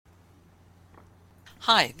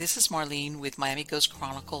Hi, this is Marlene with Miami Ghost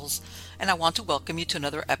Chronicles, and I want to welcome you to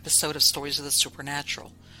another episode of Stories of the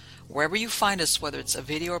Supernatural. Wherever you find us, whether it's a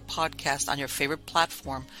video or podcast on your favorite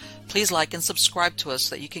platform, please like and subscribe to us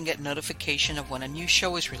so that you can get notification of when a new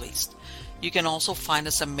show is released. You can also find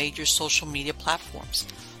us on major social media platforms.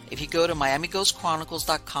 If you go to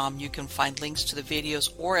MiamiGhostChronicles.com, you can find links to the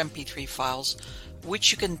videos or MP3 files,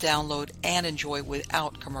 which you can download and enjoy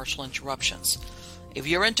without commercial interruptions. If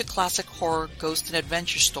you're into classic horror, ghost, and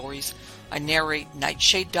adventure stories, I narrate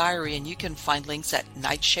Nightshade Diary, and you can find links at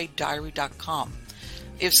nightshadediary.com.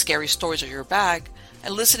 If scary stories are your bag,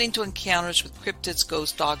 and listening to encounters with cryptids,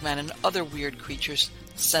 ghosts, dogmen, and other weird creatures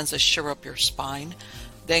sends a shiver up your spine,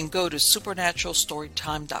 then go to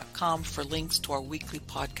supernaturalstorytime.com for links to our weekly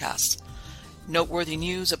podcasts. Noteworthy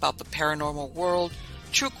news about the paranormal world,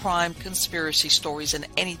 true crime, conspiracy stories, and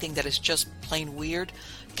anything that is just plain weird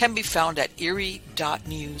can be found at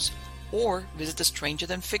eerie.news or visit the Stranger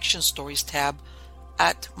Than Fiction Stories tab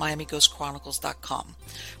at miamighostchronicles.com.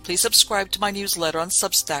 Please subscribe to my newsletter on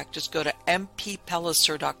Substack. Just go to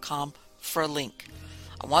mppelliser.com for a link.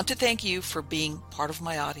 I want to thank you for being part of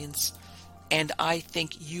my audience, and I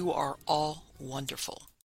think you are all wonderful.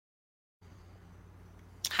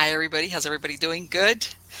 Hi, everybody. How's everybody doing? Good?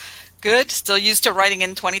 Good? Still used to writing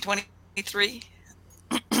in 2023?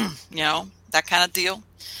 That kind of deal.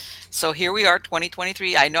 So here we are,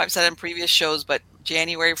 2023. I know I've said it in previous shows, but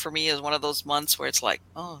January for me is one of those months where it's like,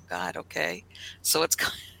 oh God, okay. So it's,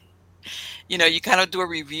 you kind of do a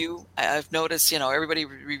review. I've noticed, everybody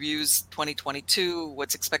reviews 2022,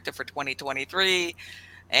 what's expected for 2023.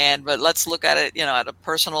 But let's look at it, at a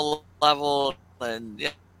personal level,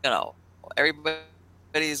 and,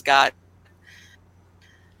 everybody's got,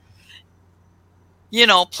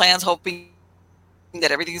 plans, hoping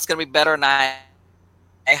that everything's going to be better. And I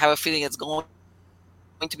have a feeling it's going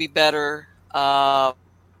to be better. Over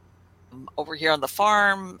here on the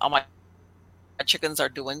farm, all my chickens are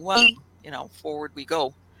doing well. Forward we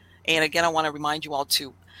go. And again, I want to remind you all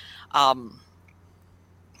to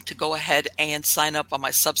go ahead and sign up on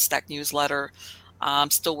my Substack newsletter. I'm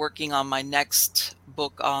still working on my next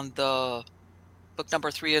book, on the book number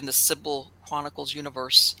 3 in the Sybil Chronicles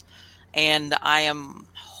universe. And I am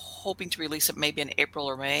hoping to release it maybe in April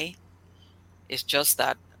or May. It's just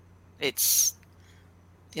that it's,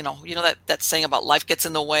 that saying about life gets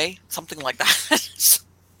in the way, something like that.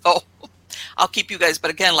 So I'll keep you guys.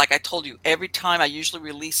 But again, like I told you, every time I usually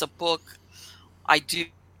release a book, I do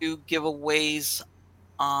giveaways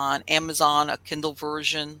on Amazon, a Kindle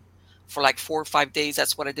version for like 4 or 5 days.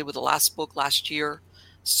 That's what I did with the last book last year.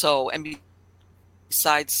 So, and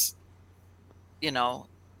besides,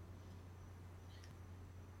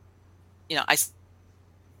 I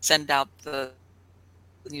send out the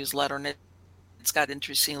newsletter, and it's got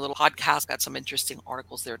interesting little podcasts, got some interesting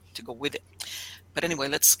articles there to go with it. But anyway,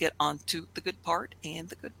 let's get on to the good part. And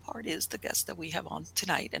the good part is the guest that we have on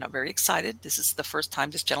tonight. And I'm very excited. This is the first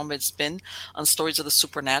time this gentleman has been on Stories of the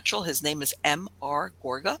Supernatural. His name is M.R.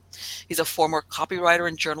 Gorga. He's a former copywriter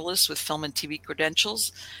and journalist with film and TV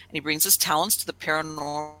credentials. And he brings his talents to the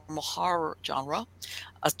paranormal horror genre.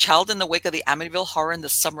 A child in the wake of the Amityville horror in the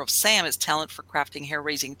Summer of Sam, his talent for crafting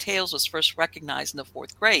hair-raising tales was first recognized in the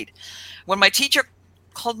 4th grade. When my teacher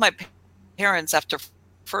called my parents after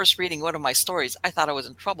first reading one of my stories, I thought I was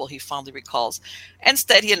in trouble, he fondly recalls.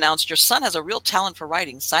 Instead, he announced, "Your son has a real talent for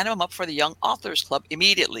writing. Sign him up for the Young Authors Club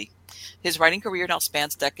immediately." His writing career now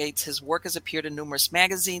spans decades. His work has appeared in numerous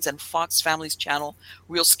magazines and Fox Family's channel,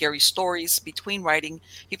 Real Scary Stories. Between writing,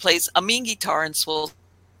 he plays a mean guitar and swills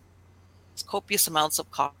copious amounts of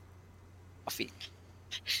coffee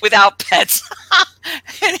without pets.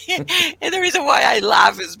 And the reason why I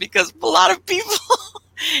laugh is because a lot of people,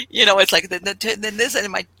 it's like then this,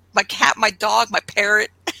 and my cat, my dog, my parrot,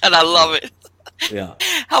 and I love it. Yeah.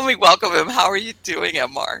 Help me welcome him. How are you doing,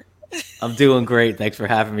 MR? I'm doing great. Thanks for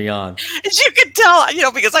having me on. As you can tell,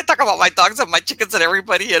 because I talk about my dogs and my chickens and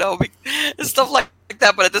everybody, and stuff like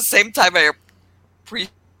that. But at the same time, I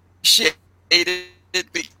appreciate it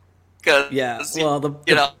because, Yeah. Well,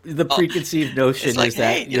 the preconceived notion like, is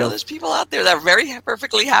that hey, there's people out there that are very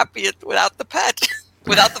perfectly happy without the pet,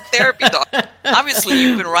 without the therapy dog. Obviously,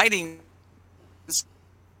 you've been writing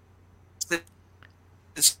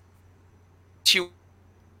this you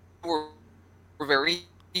were very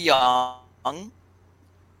young.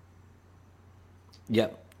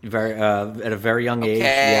 Yep. Very at a very young age.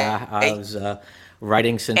 Okay. Yeah, I was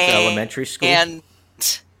writing since elementary school. And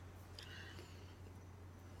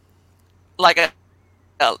like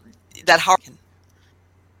that hard.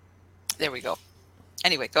 There we go.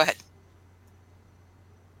 Anyway, go ahead.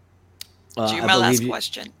 Do you my last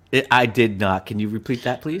question? I did not. Can you repeat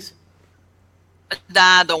that, please?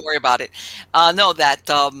 Nah, don't worry about it. No, that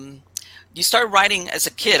you started writing as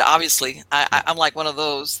a kid. Obviously, Yeah. I'm like one of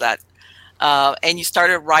those that, and you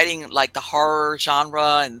started writing like the horror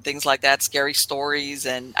genre and things like that, scary stories,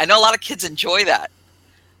 and I know a lot of kids enjoy that.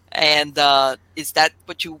 And is that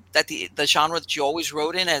what you that the genre that you always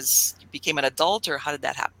wrote in as you became an adult, or how did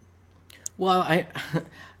that happen? Well,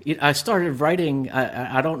 I started writing.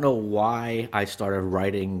 I don't know why I started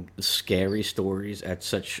writing scary stories at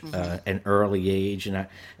such Hmm. an early age, and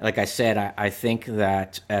like I said, I think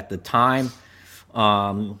that at the time,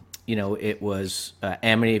 it was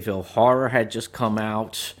Amityville Horror had just come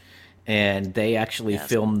out, and they actually Yes,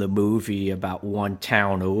 filmed the movie about one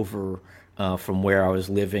town over from where I was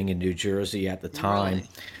living in New Jersey at the time. really.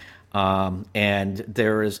 And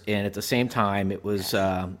at the same time, it was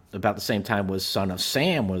about the same time was Son of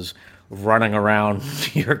Sam was running around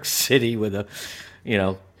New York City with you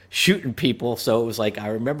know, shooting people. So it was like I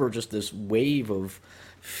remember just this wave of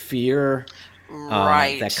fear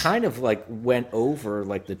that Right. kind of like went over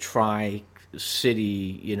like the tri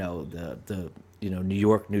city, the New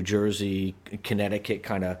York, New Jersey, Connecticut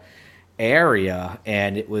kind of area,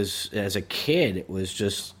 and it was as a kid, it was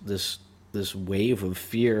just this wave of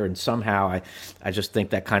fear, and somehow I just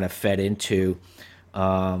think that kind of fed into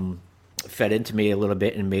me a little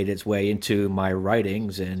bit and made its way into my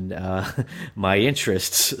writings and my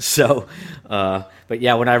interests. So, but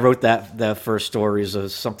yeah, when I wrote the first stories, it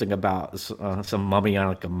was something about some mummy on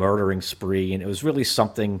like a murdering spree, and it was really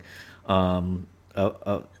something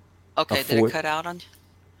a Okay, did it for. cut out on you?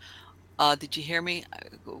 Did you hear me?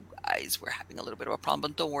 Guys, we're having a little bit of a problem,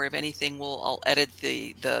 but don't worry. If anything, I'll edit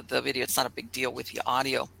the video. It's not a big deal with the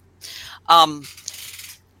audio. Um,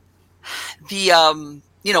 the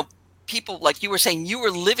people like you were saying, you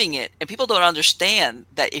were living it, and people don't understand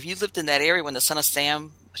that if you lived in that area when the Son of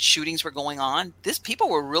Sam shootings were going on, this people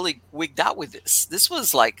were really wigged out with this. This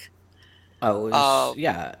was like Oh, it was uh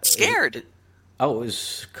yeah. scared, Oh, it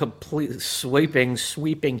was complete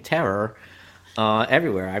sweeping terror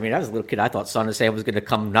everywhere. I mean, I was a little kid. I thought Son of Sam was going to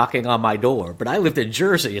come knocking on my door, but I lived in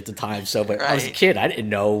Jersey at the time, so but I was a right? kid. I didn't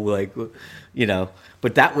know, like, you know.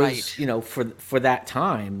 But that was, Right. for that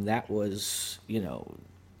time, that was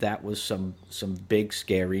some big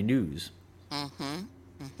scary news. Mm-hmm.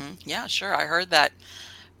 Mm-hmm. Yeah, sure. I heard that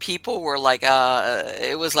people were like,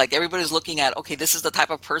 it was like everybody's looking at, okay, this is the type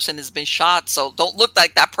of person who's been shot, so don't look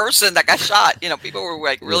like that person that got shot. People were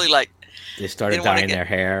like They, really like they started didn't want to dyeing get. their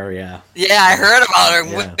hair. Yeah, Yeah, I yeah, heard about her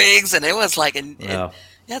yeah. wigs, and it was like, and Well,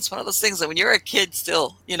 yeah, it's one of those things that when you're a kid,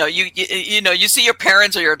 still, you see your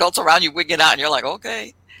parents or your adults around you wigging out, and you're like,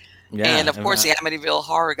 okay. And yeah. of course, the Amityville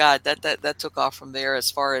Horror, God, that took off from there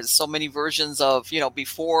as far as so many versions of,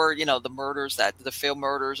 before, the murders, that the failed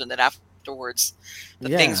murders, and then afterwards, the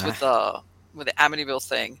things Yeah, with the Amityville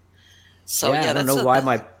thing. So yeah, yeah, I don't know that's why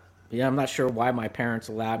my yeah, I'm not sure why my parents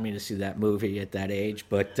allowed me to see that movie at that age,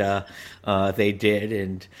 but they did,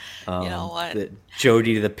 and you know what, the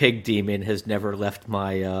Jody the pig demon has never left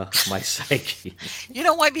my psyche.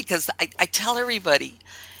 why? Because I tell everybody,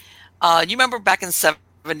 you remember back in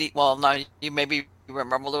 70, well, no, you maybe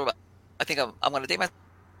remember a little bit. I think I'm going to date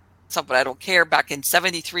myself, but I don't care. Back in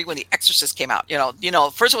 73 when The Exorcist came out,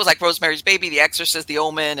 first it was like Rosemary's Baby, The Exorcist, The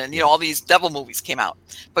Omen, and, Yeah, all these devil movies came out.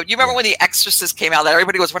 But you remember yeah, when The Exorcist came out, that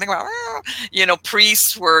everybody was running around,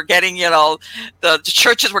 priests were getting, the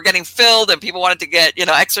churches were getting filled and people wanted to get,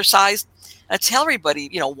 exorcised. I tell everybody,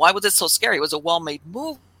 why was it so scary? It was a well-made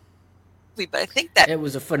movie, but I think that it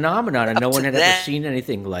was a phenomenon, and up no to one had ever then seen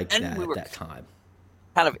anything like that we at were that time.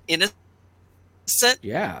 kind of innocent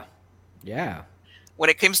Yeah, yeah, when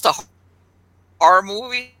it comes to horror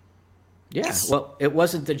movies. yeah. Well, it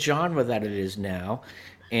wasn't the genre that it is now,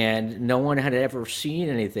 and no one had ever seen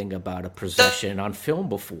anything about a The, possession on film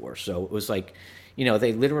before. So it was like,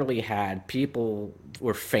 they literally had people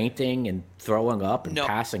were fainting and throwing up and no,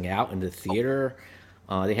 passing out in the theater.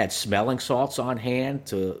 They had smelling salts on hand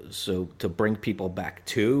to bring people back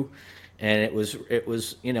to, and it was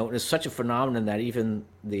such a phenomenon that even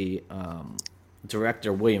the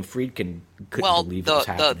director William Friedkin couldn't well, believe it was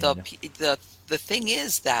happening. the thing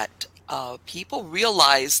is that people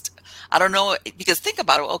realized, I don't know, because think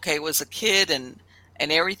about it. Okay, it was a kid and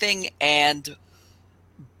everything, and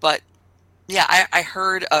but yeah, I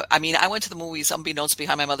heard. I mean, I went to the movies unbeknownst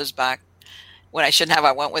behind my mother's back when I shouldn't have.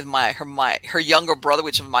 I went with her younger brother,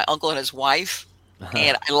 which is my uncle and his wife.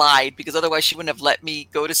 And I lied because otherwise she wouldn't have let me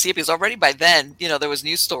go to see it, because already by then, there was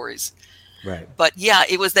news stories. Right. But yeah,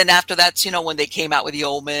 it was then after that, when they came out with The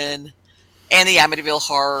Omen and the Amityville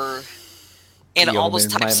Horror and The all those Omen.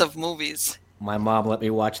 types of movies. My mom let me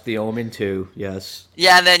watch The Omen too. Yes.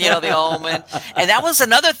 Yeah, and then the Omen, and that was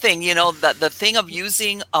another thing. The thing of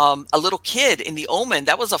using a little kid in the Omen,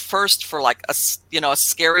 that was a first for like a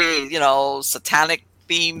scary satanic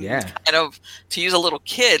theme Yeah. kind of, to use a little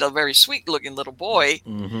kid, a very sweet looking little boy.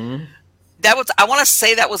 Mm-hmm. That was, I want to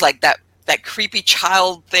say, that was like that creepy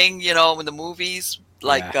child thing, in the movies,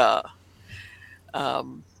 Yeah. like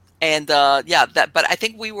um and yeah, that, but I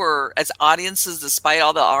think we were, as audiences, despite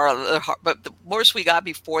all but the worst we got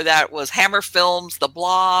before that was Hammer Films, The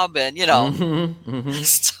Blob, and Mm-hmm. Mm-hmm.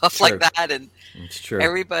 stuff like True. that, and It's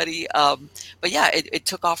true. everybody. But yeah, it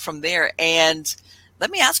took off from there. And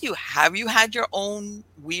let me ask you, have you had your own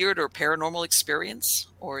weird or paranormal experience,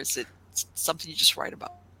 or is it something you just write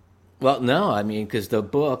about? Well, no, I mean, because the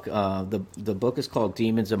book is called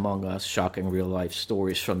 "Demons Among Us: Shocking Real Life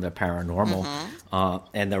Stories from the Paranormal," Hmm.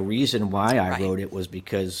 and the reason why I Right. wrote it was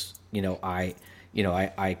because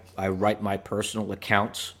I write my personal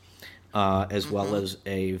accounts, as well Hmm. as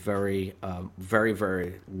a very very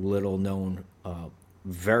very little known,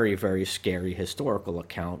 very very scary historical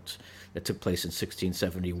account that took place in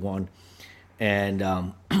 1671, and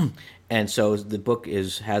and so the book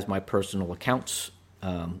is has my personal accounts,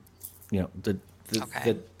 the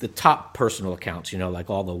Okay. the top personal accounts, like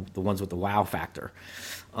all the ones with the wow factor.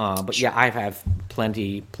 But yeah, Sure. I have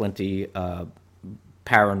plenty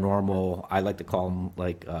paranormal. I like to call them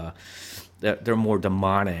like they're more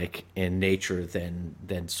demonic in nature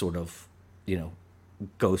than sort of you know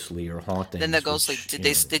ghostly or Then the hauntings, ghostly.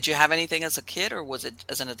 which Did you have anything as a kid, or was it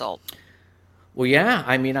as an adult? Well, yeah.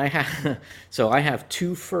 I mean, I have so I have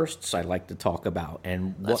two firsts I like to talk about,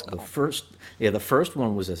 and Let's what the go. first, yeah, the first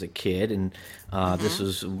one was as a kid, and this Hmm.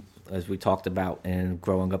 was as we talked about, and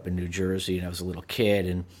growing up in New Jersey, and I was a little kid,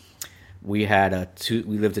 and we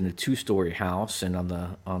lived in a two-story house, and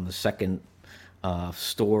on the second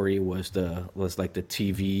story was like the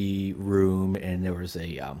TV room, and there was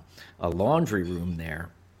a laundry room there,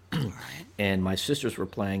 All right. and my sisters were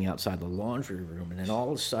playing outside the laundry room, and then all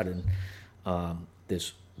of a sudden,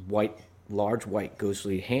 this white, large white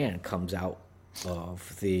ghostly hand comes out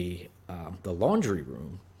of the laundry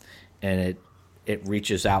room, and it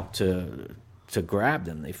reaches out to grab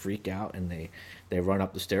them. They freak out and they run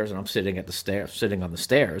up the stairs, and I'm sitting on the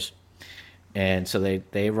stairs, and so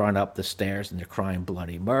they run up the stairs and they're crying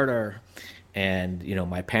bloody murder. And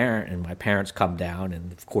my parents come down,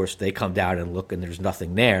 and of course they come down and look, and there's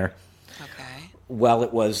nothing there. Okay. Well,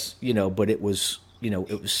 it was, but it was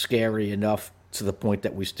scary enough to the point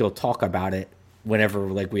that we still talk about it whenever,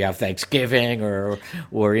 like, we have Thanksgiving, or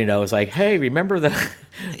it's like, hey, remember the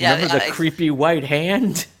Yeah. remember the creepy white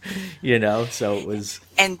hand, so it was,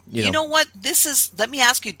 And you you know know what? This is, let me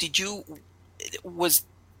ask you, was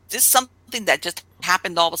this something that just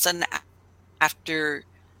happened all of a sudden after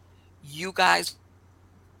you guys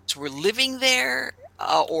were living there,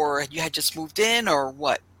 or you had just moved in, or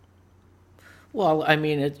what? well, I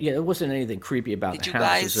mean, it wasn't anything creepy about the Did you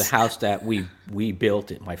house. It was the guys? house that we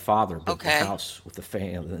built it. My father built the Okay. house with the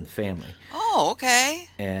family, Oh, okay.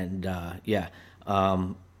 and yeah,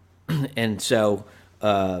 and so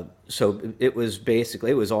it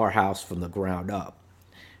was our house from the ground up,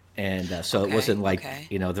 and so it Okay. wasn't like, Okay.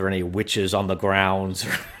 there were any witches on the grounds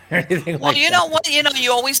or anything Well, like you know that. what?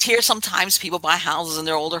 You always hear sometimes people buy houses in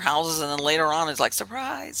their older houses, and then later on it's like,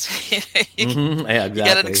 surprise. you, Yeah, you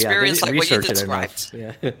get an exactly. Yeah, they experience didn't like what you research it enough. described.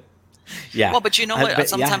 Yeah, yeah, Well, but you know what?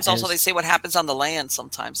 but yeah, Sometimes and also they say what happens on the land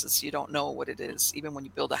sometimes is you don't know what it is, even when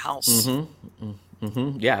you build a house.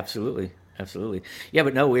 yeah, absolutely, absolutely. Yeah,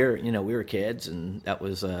 but no, we were kids, and that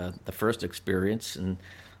was the first experience, and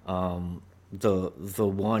the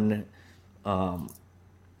one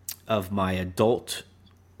of my adult,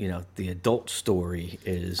 the adult story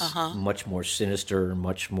is Uh-huh. much more sinister,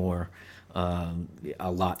 much more,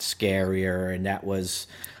 a lot scarier, and that was,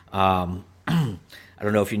 I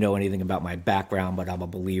don't know if you know anything about my background, but I'm a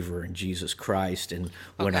believer in Jesus Christ, and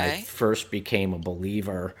when I Okay. first became a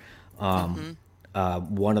believer, Hmm.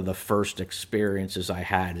 one of the first experiences I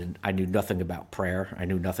had, and I knew nothing about prayer. I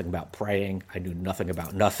knew nothing about praying. I knew nothing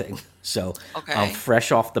about nothing. So I'm Okay.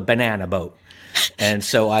 fresh off the banana boat. And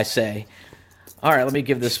so I say, all right, let me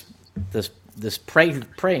give this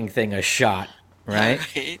praying thing a shot, All right?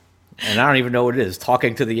 right. And I don't even know what it is.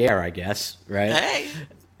 Talking to the air, I guess, right? Hey,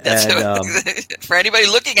 that's And for anybody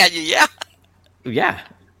looking at you. Yeah. yeah,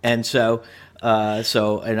 and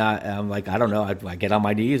and I'm like, I don't know. I get on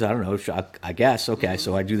my knees. I don't know. I guess okay. Hmm.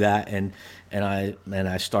 So I do that, and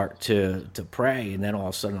I start to pray, and then all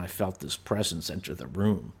of a sudden I felt this presence enter the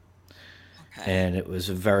room, Okay. and it was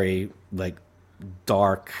a very, like,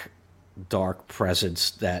 dark, dark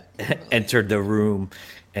presence that Really? entered the room,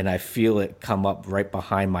 and I feel it come up right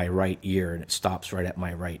behind my right ear, and it stops right at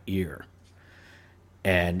my right ear.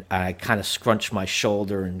 And I kind of scrunch my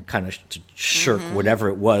shoulder and kind of shirk Mm-hmm. whatever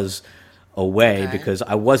it was away Okay. because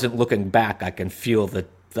I wasn't looking back. I could feel the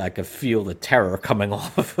terror coming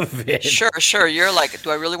off of it, Sure, sure. You're like,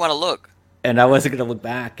 do I really want to look? and I wasn't going to look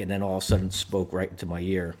back. And then all of a sudden, it spoke right into my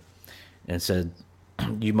ear and said,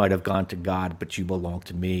 "You might have gone to God, but you belong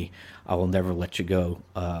to me. I will never let you go.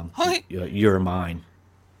 Hi. You're mine."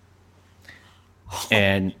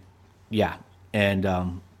 And yeah, and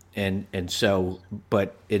so,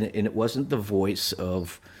 but and it wasn't the voice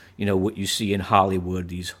of what you see in Hollywood,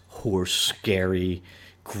 these hoarse, scary,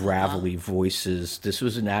 Uh-huh. gravelly voices. This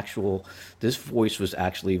voice was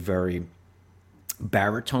actually very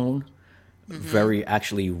baritone, Mm-hmm. very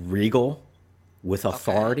actually regal, with Okay.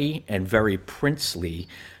 authority, and very princely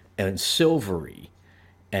and silvery.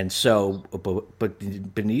 And so, but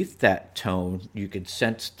beneath that tone, you could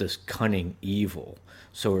sense this cunning evil.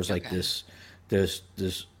 So it was like Okay.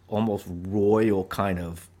 this almost royal kind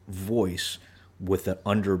of voice with an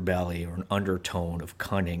underbelly or an undertone of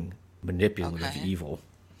cunning, manipulative Okay. evil.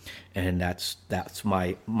 And that's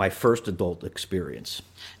my first adult experience.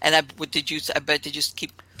 And I bet did you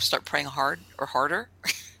keep start praying hard or harder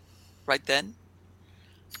right then?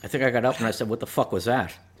 I think I got What up and I happened? said, "What the fuck was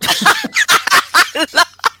that?"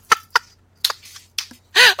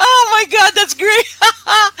 Oh my God, that's great.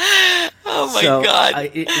 Oh my So God.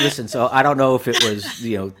 listen. So I don't know if it was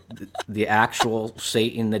the actual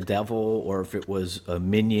Satan, the devil, or if it was a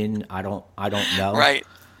minion. I don't know. Right.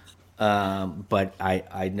 But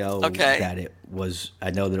I know Okay. that it was.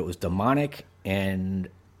 I know that it was demonic, and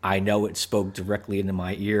I know it spoke directly into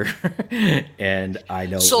my ear, and I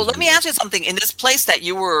know it So was let me real. ask you something. In this place that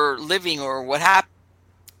you were living or what happened,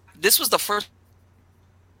 this was the first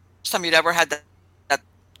time you'd ever had that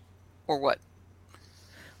or what?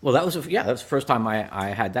 Well, that was the first time I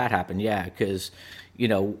had that happen. Yeah, because you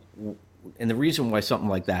know, and the reason why something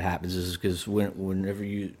like that happens is because whenever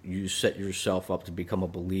you set yourself up to become a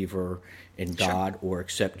believer in Sure. God or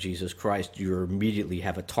accept Jesus Christ, you immediately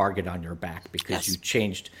have a target on your back because Yes.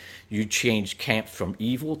 you changed camps from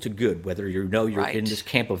evil to good, whether you're in Right. this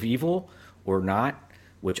camp of evil or not,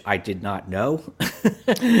 which I did not know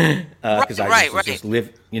Right, because I right, just was right. just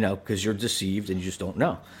live, because you're deceived and you just don't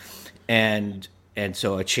know, and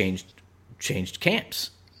so I changed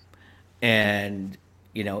camps, and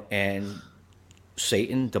and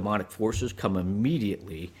Satan, demonic forces come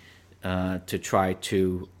immediately to try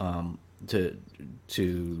to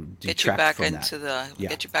Get you detract back from that. into the Yeah.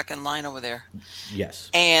 get you back in line over there.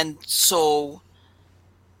 Yes. And so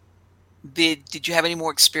did you have any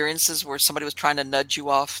more experiences where somebody was trying to nudge you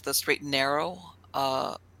off the straight and narrow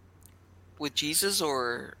with Jesus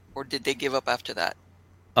or did they give up after that?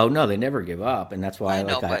 Oh no, they never give up, and that's why I like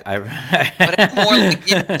know, but it's more like,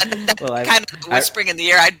 that well kind of I whispering in the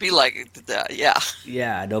air, I'd be like, yeah.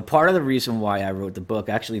 yeah, no, part of the reason why I wrote the book,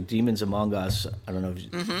 actually, Demons Among Us. I don't know if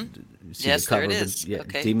Mhm. you see the Yes, there it cover, but is. yeah,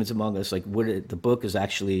 Okay. Demons Among Us. Like, the book is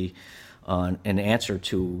actually an answer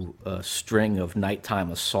to a string of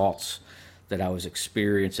nighttime assaults that I was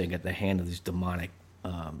experiencing at the hand of these demonic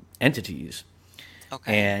entities,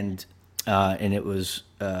 Okay. and it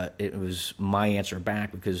was my answer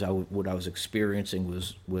back because what I was experiencing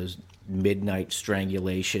was midnight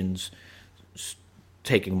strangulations,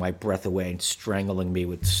 taking my breath away and strangling me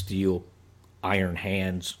with steel iron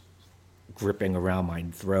hands gripping around my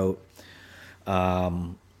throat,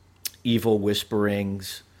 evil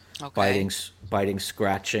whisperings, Okay. biting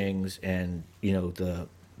scratchings, and the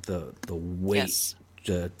weight, Yes.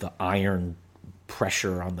 the iron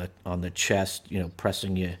pressure on the chest,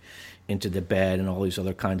 pressing you into the bed, and all these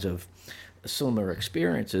other kinds of similar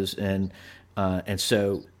experiences. And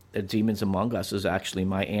so Demons Among Us is actually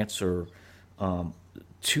my answer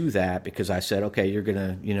to that, because I said, okay, you're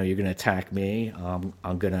gonna attack me.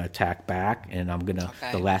 I'm gonna attack back, and the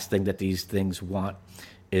Okay. last thing that these things want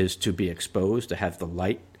is to be exposed, to have the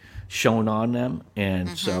light shown on them.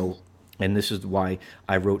 And Mhm. so, and this is why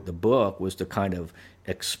I wrote the book, was to kind of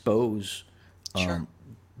expose Sure.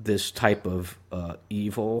 this type of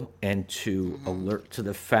evil, and to Mhm. alert to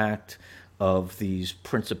the fact of these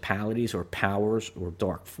principalities or powers or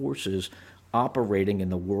dark forces operating in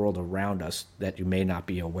the world around us that you may not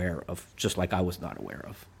be aware of, just like I was not aware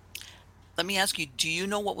of. Let me ask you, do you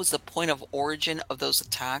know what was the point of origin of those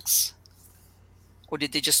attacks? Or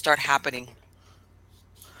did they just start happening?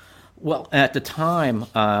 Well, at the time,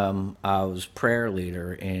 I was prayer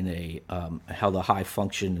leader in held a high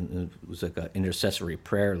function. It was like an intercessory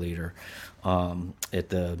prayer leader at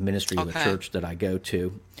the ministry of the Okay. church that I go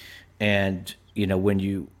to, And when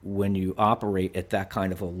you operate at that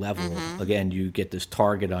kind of a level, Mm-hmm. again, you get this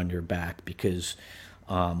target on your back because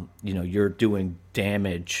you're doing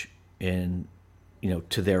damage in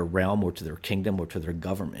to their realm or to their kingdom or to their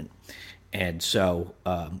government. And so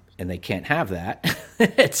and they can't have that.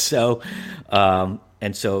 And so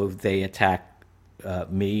they attack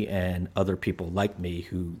me and other people like me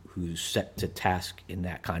who's set to task in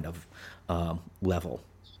that kind of level.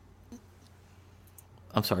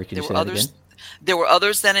 I'm sorry, can you There say were that again? others. There were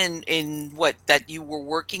others then in what that you were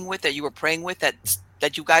working with, that you were praying with,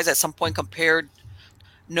 that you guys at some point compared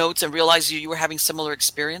notes and realized you were having similar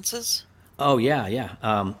experiences. Oh yeah,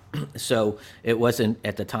 yeah. So it wasn't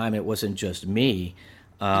at the time. It wasn't just me.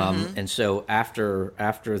 Mm-hmm. And so after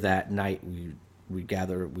that night, we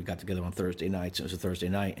got together on Thursday nights. It was a Thursday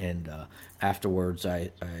night, and afterwards,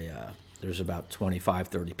 I there's about 25,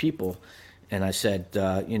 30 people, and I said,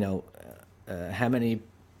 how many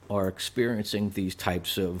are experiencing these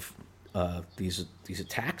types of these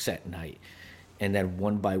attacks at night? And then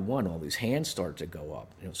one by one, all these hands started to go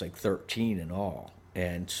up. It was like 13 in all.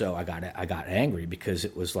 And so I got angry because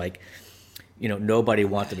it was like, nobody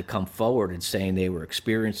wanted to come forward and saying they were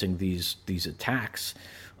experiencing these attacks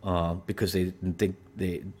because they didn't think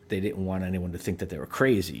they didn't want anyone to think that they were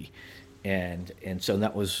crazy. And so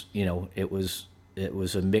that was, it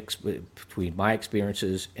was a mix between my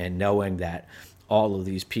experiences and knowing that all of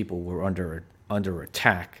these people were under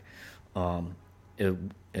attack. It,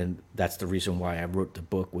 and that's the reason why I wrote the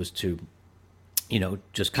book, was to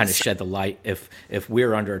just kind of So, shed the light. If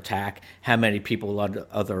we're under attack, how many people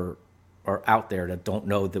other are out there that don't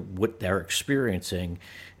know that what they're experiencing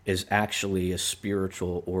is actually a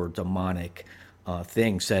spiritual or demonic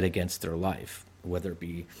thing set against their life, whether it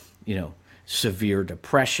be severe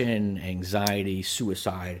depression, anxiety,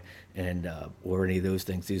 suicide, and or any of those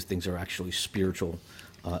things. These things are actually spiritual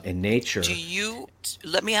in do nature. you?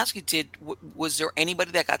 Let me ask you: was there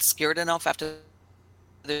anybody that got scared enough after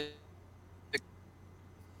the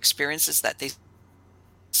experiences that they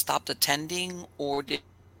stopped attending, or did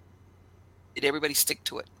everybody stick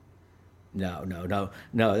to it? No, no, no,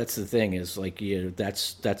 no. That's the thing, is like,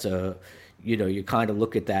 that's a you kind of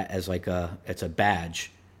look at that as like it's a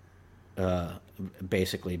badge,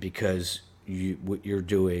 basically, because what you're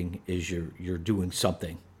doing is you're doing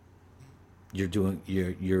something.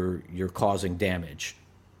 You're causing damage.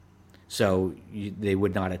 So they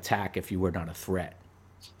would not attack if you were not a threat.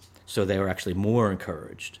 So they were actually more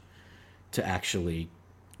encouraged to actually,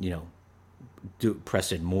 you know,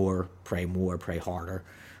 press in more, pray harder,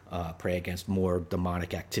 pray against more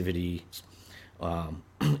demonic activity.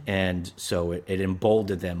 And so it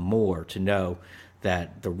emboldened them more to know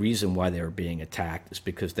that the reason why they were being attacked is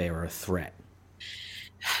because they are a threat.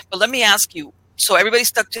 But let me ask you: so everybody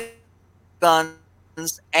stuck to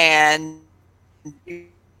guns, and you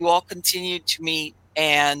all continued to meet.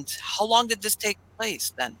 And how long did this take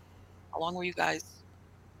place then? How long were you guys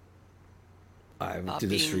I did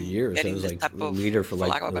this for being years. I getting was this like type of, leader for for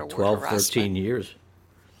like lack of a better word, 12, 13 harassment? years.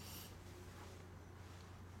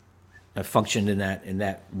 I functioned in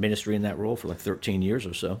that ministry, in that role, for like 13 years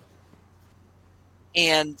or so.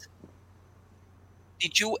 And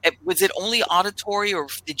was it only auditory, or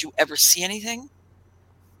did you ever see anything?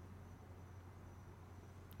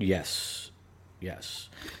 Yes, yes.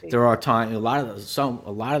 Okay. There are times, a lot of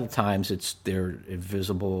the times they're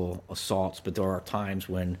invisible assaults, but there are times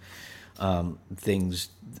when things,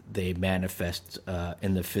 they manifest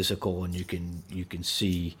in the physical, and you can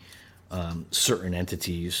see certain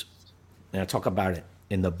entities. And I talk about it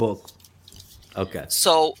in the book. Okay.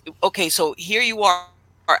 So, okay, so here you are.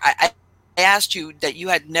 I asked you that you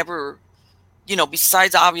had never,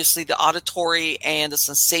 besides obviously the auditory and the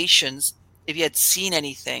sensations, if you had seen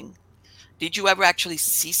anything. Did you ever actually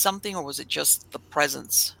see something, or was it just the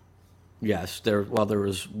presence? Yes. There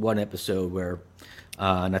was one episode where,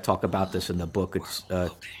 and I talk about this in the book.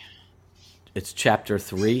 Okay. It's chapter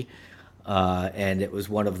 3, and it was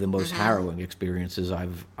one of the most Mm-hmm. harrowing experiences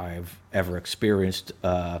I've ever experienced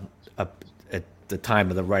at the time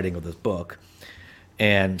of the writing of this book.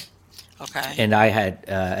 And Okay. and I had,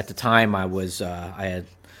 at the time, I was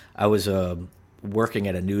working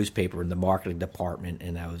at a newspaper in the marketing department,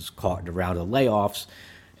 and I was caught in a round of layoffs,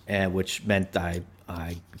 and which meant I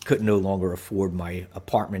could no longer afford my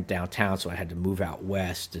apartment downtown, so I had to move out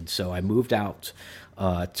west. And so I moved out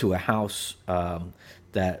to a house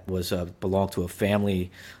that was belonged to a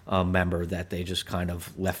family member that they just kind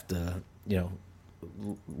of left the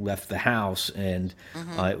house, and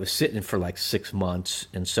Mm-hmm. it was sitting for like 6 months.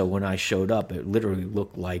 And so when I showed up, it literally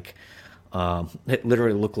looked like It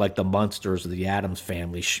literally looked like the Munsters of the Addams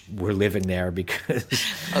Family were living there because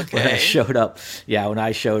when I Okay. showed up, yeah, when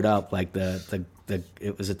I showed up, like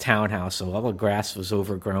it was a townhouse, so all the grass was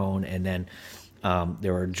overgrown, and then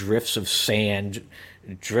there were drifts of sand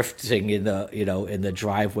drifting in the in the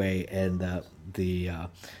driveway, and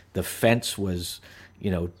the fence was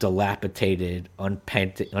dilapidated,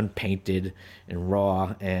 unpainted and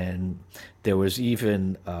raw, and there was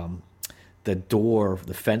even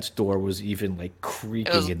the fence door was even like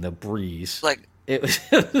It creaking was in the breeze. like, It was,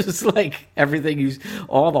 it was like everything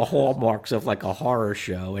all the hallmarks of like a horror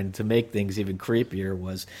show. And to make things even creepier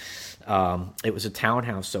was, it was a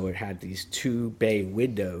townhouse, so it had these two bay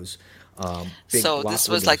windows, big so block this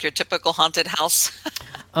was like windows. your typical haunted house.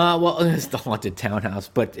 Well, it was the haunted townhouse,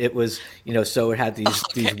 but it was, so it had these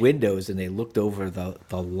Okay. windows, and they looked over the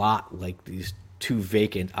lot like these two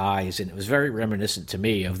vacant eyes, and it was very reminiscent to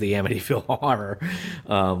me of the Amityville Horror,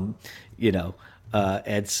 um, you know,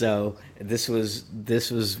 and so this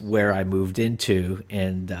was where I moved into,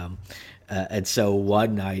 and so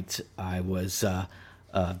one night I was the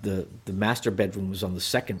master bedroom was on the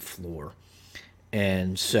second floor,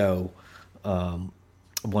 and so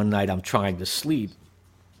one night I'm trying to sleep,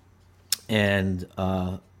 and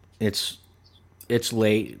it's it's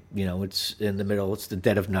late, it's in the middle, it's the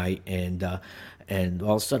dead of night, and all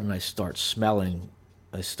of a sudden I start smelling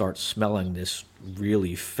this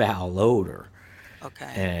really foul odor,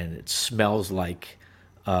 Okay. and it smells like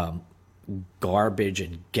garbage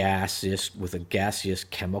and gaseous with a gaseous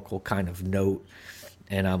chemical kind of note.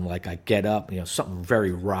 And I'm like, I get up, something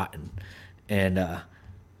very rotten, and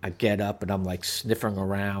I get up and I'm like sniffing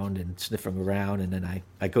around, and then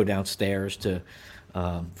I go downstairs to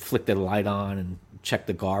flick the light on and check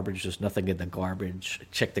the garbage. There's nothing in the garbage. I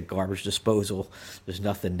check the garbage disposal. There's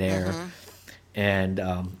nothing there, Mm-hmm. and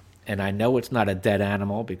I know it's not a dead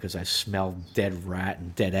animal because I smelled dead rat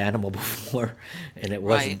and dead animal before, and it Right.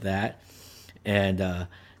 wasn't that. And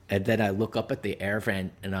then I look up at the air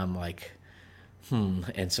vent and I'm like,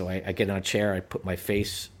 and so I get on a chair, I put my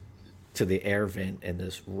face to the air vent, and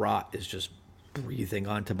this rot is just breathing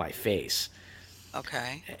onto my face.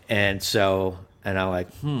 Okay. And I'm like,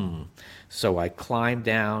 So I climb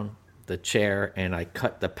down the chair and I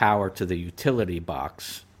cut the power to the utility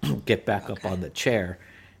box, get back up on Okay. the chair,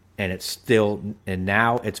 and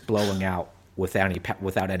now it's blowing out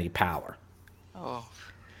without any power, Oh,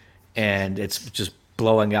 and it's just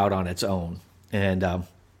blowing out on its own. And I'm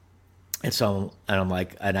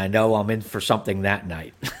like, and I know I'm in for something that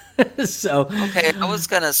night. so okay. I was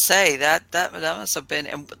gonna say that must have been.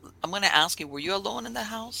 And I'm gonna ask you, were you alone in the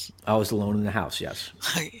house? I was alone in the house, yes.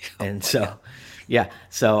 Oh And my God. so, yeah,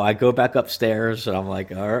 so I go back upstairs, and I'm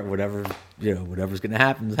like, all right, whatever's gonna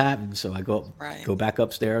happen happens. So I Right. go back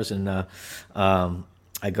upstairs, and I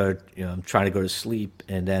go, I'm trying to go to sleep,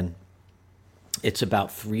 and then it's about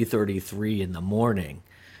 3:33 in the morning,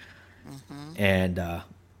 Mm-hmm. and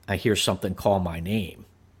I hear something call my name,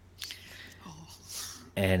 Oh,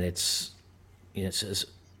 and it says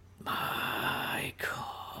Michael.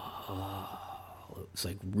 It's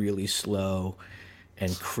like really slow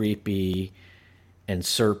and creepy and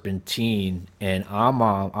serpentine, and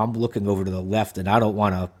I'm looking over to the left, and I don't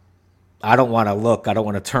want to look. I don't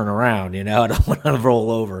want to turn around. I don't want to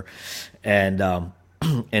roll over, and and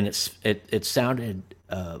it sounded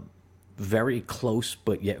very close,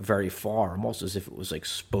 but yet very far, almost as if it was like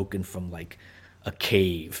spoken from like a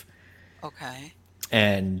cave. okay.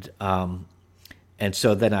 And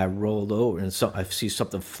so then I rolled over, and so I see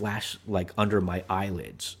something flash like under my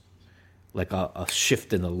eyelids, like a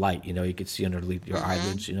shift in the light. You could see underneath your Mm-hmm.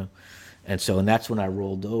 eyelids. And that's when I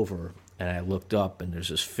rolled over and I looked up, and there's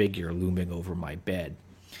this figure looming over my bed,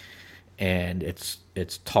 and it's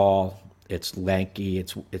tall, it's lanky,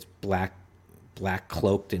 it's black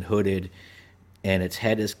cloaked and hooded, and its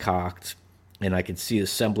head is cocked, and I can see a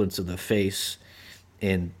semblance of the face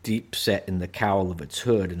in deep set in the cowl of its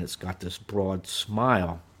hood, and it's got this broad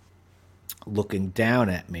smile looking down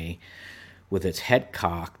at me with its head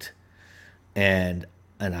cocked, and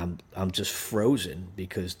I'm just frozen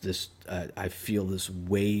because this I feel this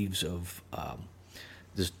waves of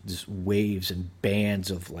this waves and bands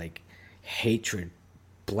of like hatred,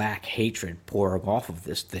 black hatred pouring off of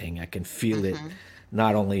this thing. I can feel it Mm-hmm.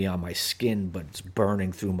 not only on my skin, but it's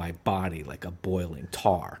burning through my body like a boiling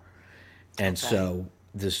tar. And Okay. so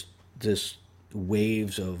this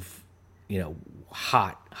waves of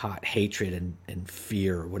hot hatred and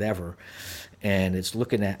fear or whatever, and it's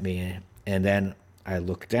looking at me, and then I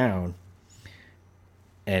look down,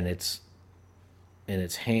 and its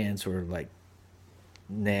hands were like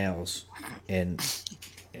nails, and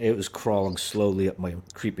It was creeping slowly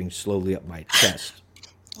up my chest.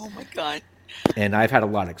 Oh my God. And I've had a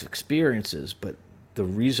lot of experiences, but the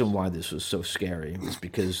reason why this was so scary was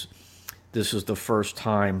because this was the first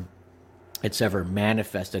time it's ever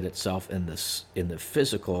manifested itself in the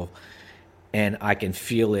physical, and I can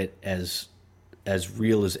feel it as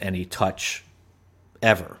real as any touch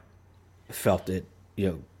ever. Felt it,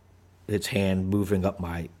 its hand moving up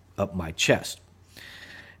my chest,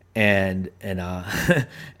 and and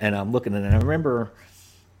I'm looking, and I remember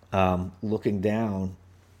looking down,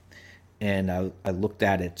 and I looked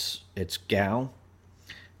at its gown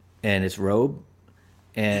and its robe,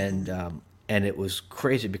 and it was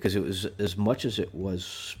crazy because it was, as much as it was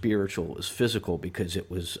spiritual, it was physical, because it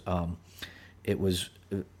was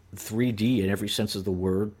 3D in every sense of the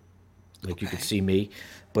word. Like, you could Okay. see me,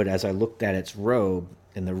 but as I looked at its robe,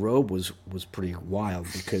 and the robe was pretty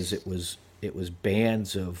wild because it was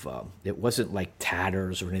bands of, it wasn't like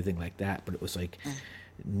tatters or anything like that, but it was like Mm.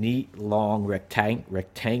 neat long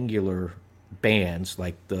rectangular bands,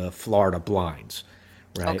 like the Florida blinds,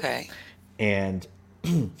 right? Okay. And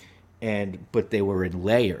but they were in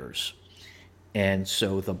layers, and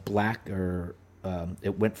so the black, or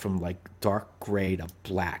it went from like dark gray to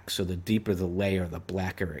black. So the deeper the layer, the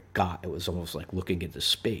blacker it got. It was almost like looking into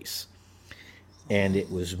space, and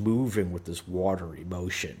it was moving with this watery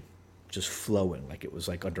motion, just flowing like it was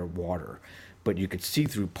like underwater, but you could see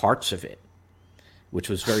through parts of it, which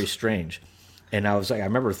was very strange. And I was like, I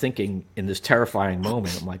remember thinking in this terrifying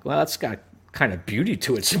moment, I'm like, well, that's got kind of beauty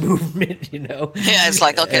to its movement, you know? Yeah, it's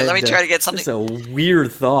like, okay, let me And try to get something. it's a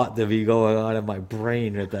weird thought to be going on in my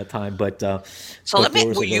brain at that time, So but there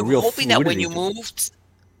was were like a you real hoping that when fluidity you to it. moved,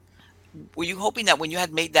 were you hoping that when you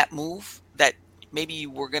had made that move that maybe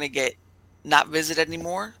you were going to get not visited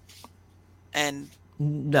anymore? And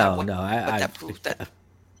that No, what no, but that proved that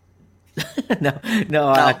no,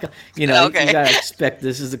 no. no. You Okay. gotta expect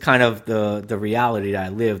this is the kind of the reality that I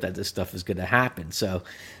live, that this stuff is going to happen. So,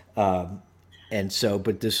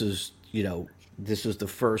 but this is, this was the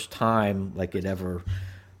first time like it ever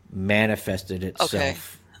manifested Okay.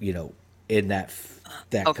 itself, in that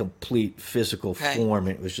complete physical Okay. form.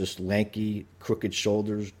 It was just lanky, crooked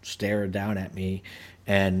shoulders staring down at me,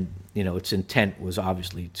 and its intent was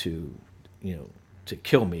obviously you know, to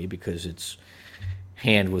kill me, because its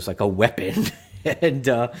hand was like a weapon, and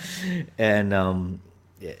and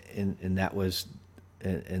and that was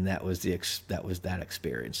that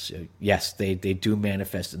experience. So, yes, they do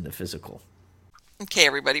manifest in the physical. Okay,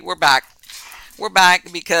 everybody, we're back. We're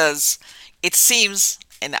back because it seems,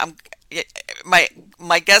 and my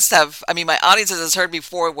my guests have, I mean, my audience has heard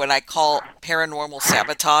before when I call paranormal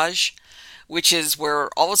sabotage, which is where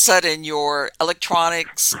all of a sudden your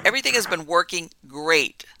electronics, everything has been working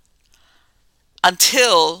great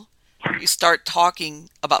until you start talking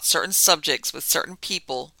about certain subjects with certain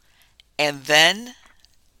people, and then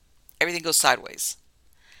everything goes sideways.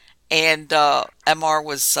 And MR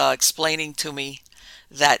was explaining to me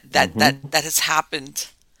Hmm. that has happened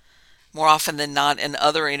more often than not in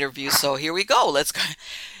other interviews. So here we go. Let's go.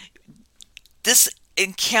 This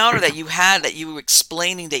encounter that you had, that you were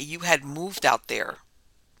explaining that you had moved out there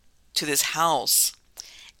to this house,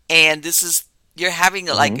 and this is, you're having,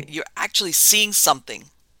 like, Hmm. you're actually seeing something,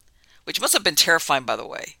 which must have been terrifying, by the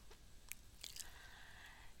way.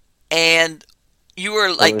 And you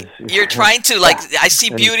were It like, was, you're trying to, like, yeah, I see and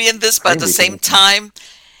beauty in this, but at the crazy same because time,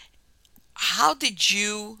 how did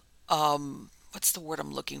you, what's the word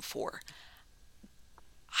I'm looking for?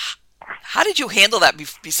 How did you handle that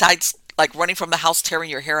besides like running from the house, tearing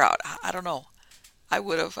your hair out? I don't know. I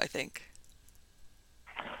would have, I think.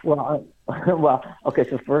 well, well, okay.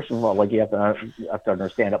 So first of all, like, you have to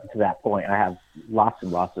understand, up to that point, I have lots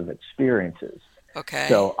and lots of experiences. Okay.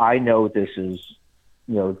 So I know this is,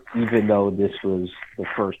 even though this was the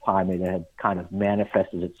first time it had kind of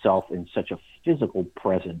manifested itself in such a physical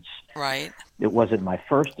presence, Right. it wasn't my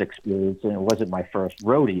first experience, and it wasn't my first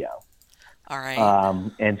rodeo. All right.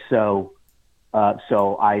 And so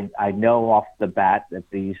I know off the bat that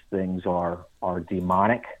these things are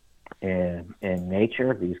demonic in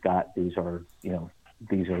nature. These are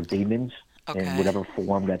demons in Okay. whatever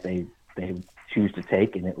form that they choose to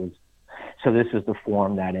take, and it was, so this is the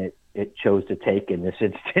form that it chose to take in this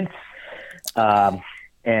instance. Okay. Um,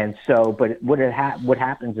 and so, but what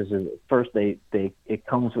happens is, at first it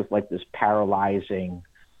comes with like this paralyzing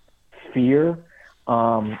fear,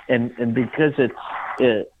 and because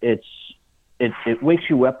it's it wakes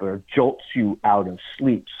you up or jolts you out of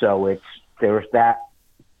sleep. So there's that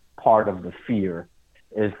part of the fear,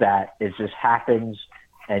 is that it just happens,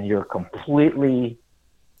 and you're completely,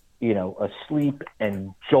 asleep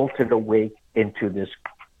and jolted awake into this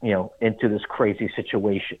into this crazy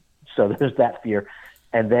situation. So there's that fear.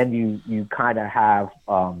 And then you kind of have,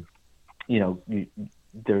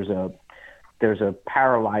 there's a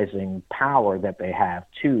paralyzing power that they have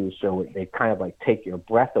too. So they kind of like take your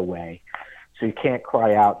breath away. So you can't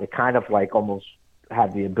cry out. They kind of like almost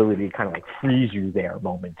have the ability to kind of like freeze you there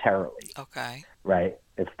momentarily. Okay. Right.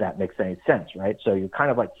 If that makes any sense. Right. So you're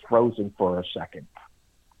kind of like frozen for a second.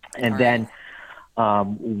 And All then right.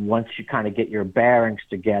 Once you kind of get your bearings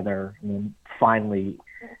together and finally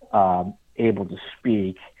able to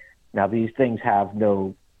speak, now these things have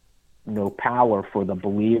no power for the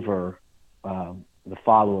believer, the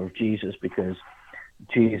follower of Jesus, because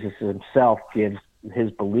Jesus himself gives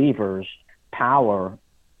his believers power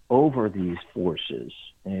over these forces.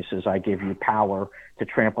 And he says, I give you power to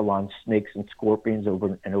trample on snakes and scorpions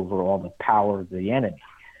over all the power of the enemy.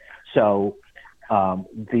 So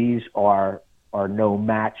these are no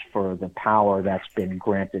match for the power that's been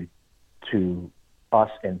granted to us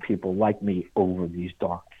and people like me over these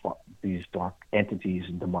dark entities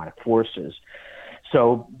and demonic forces.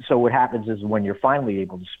 So what happens is when you're finally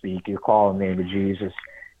able to speak, you call in the name of Jesus,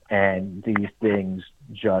 and these things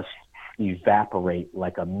just evaporate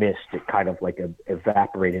like a mist. It kind of like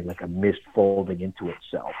evaporated like a mist folding into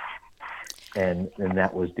itself. And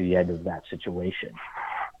that was the end of that situation.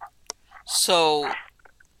 So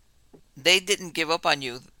they didn't give up on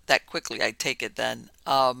you that quickly, I take it then.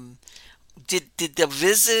 Did the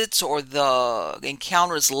visits or the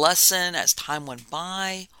encounters lessen as time went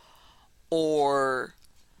by, or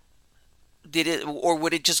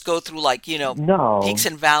would it just go through like, peaks No,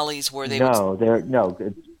 and valleys where they would? no, there, no.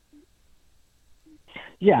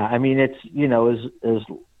 Yeah, I mean, it's,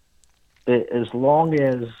 as long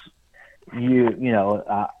as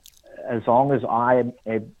as long as I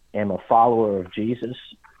am a follower of Jesus,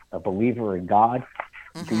 a believer in God,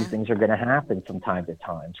 these Mm-hmm. things are going to happen from time to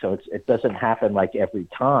time. So it doesn't happen like every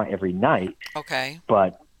night, Okay.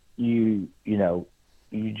 but you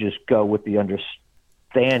just go with the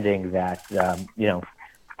understanding that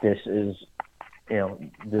this is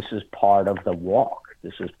this is part of the walk.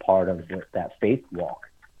 This is part of that faith walk,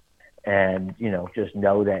 and just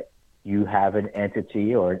know that you have an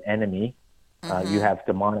entity or an enemy. You Mm-hmm. have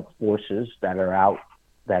demonic forces that are out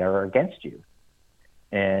that are against you,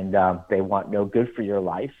 and they want no good for your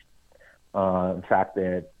life. In fact,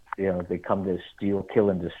 they come to steal, kill,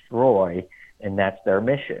 and destroy, and that's their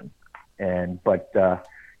mission. But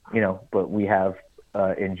we have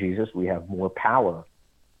in Jesus, we have more power.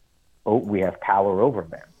 We have power over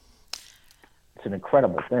them. It's an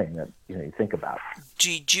incredible thing that you think about.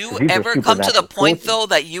 Did you These are ever come to the supernatural point forces. though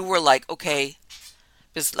that you were like, okay,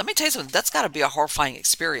 because let me tell you something, that's got to be a horrifying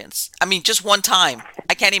experience. I mean, just one time.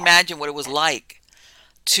 I can't imagine what it was like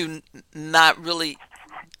to not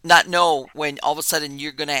know when all of a sudden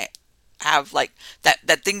you're gonna have like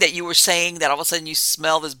that thing that you were saying, that all of a sudden you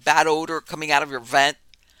smell this bad odor coming out of your vent,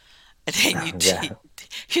 and then Yeah.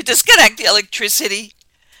 you disconnect the electricity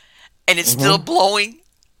and it's still Hmm. blowing.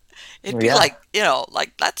 It'd be Yeah. like,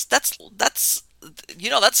 like that's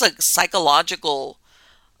a psychological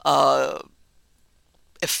uh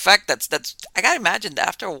effect. That's I gotta imagine that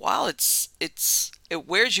after a while it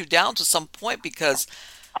wears you down to some point, because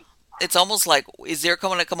it's almost like, is there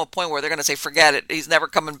going to come a point where they're going to say, forget it, he's never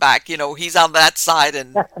coming back, he's on that side?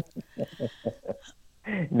 And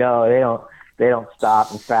No, they don't. They don't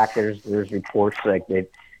stop. In fact, there's reports like that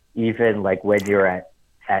even like when you're at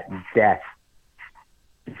death,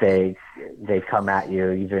 they they come at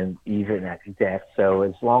you even at death. So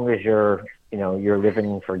as long as you're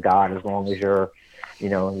living for God, as long as you're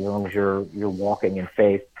walking in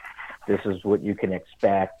faith, this is what you can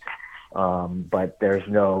expect. But there's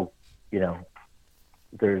no,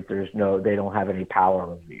 there's no, they don't have any power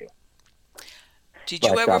over you. did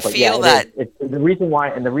you ever But yeah, feel it is. that? It's the reason why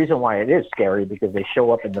it is scary, because they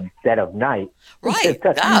show up in the dead of night Right,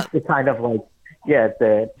 that. to kind of like, yeah,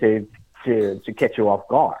 to catch you off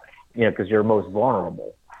guard, because you're most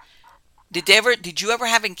vulnerable. Did you ever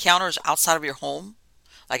have encounters outside of your home,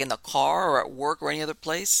 like in the car or at work or any other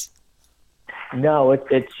place? No,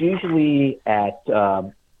 it's usually at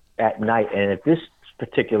night, and at this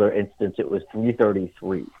particular instance, it was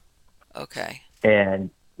 3:33, Okay. and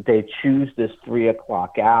they choose this 3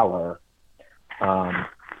 o'clock hour. Um,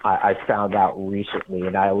 I found out recently,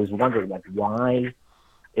 and I always wondered, like, why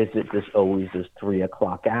is it always this 3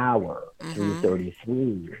 o'clock hour, Mm-hmm.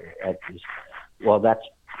 3:33 at this? Well, that's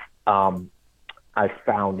I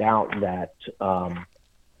found out that um,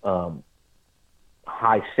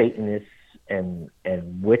 high Satanists and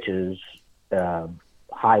witches,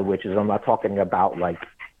 high witches. I'm not talking about like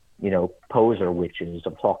poser witches.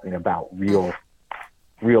 I'm talking about real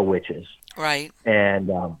real witches, Right.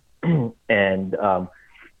 and and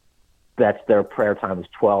that's their prayer time is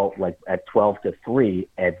 12, like at 12 to 3,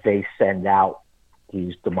 and they send out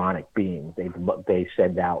these demonic beings. They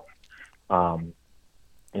send out, um,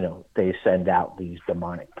 they send out these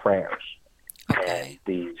demonic prayers, and Okay.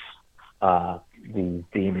 these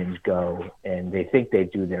demons go and they think they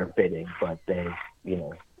do their bidding, but you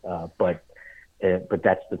know, but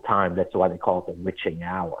that's the time. That's why they call it the witching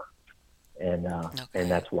hour, and Okay.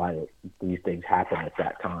 that's why these things happen at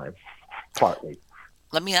that time, partly.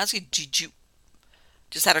 Let me ask you, did you,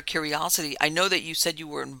 just out of curiosity, I know that you said you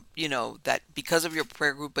were in, that because of your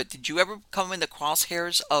prayer group, but did you ever come in the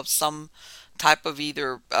crosshairs of some type of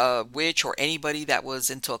either witch or anybody that was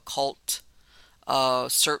into occult,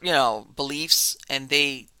 beliefs, and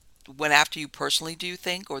they went after you personally, do you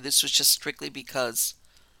think? Or this was just strictly because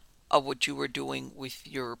of what you were doing with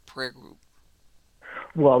your prayer group?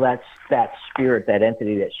 Well, that's that spirit, that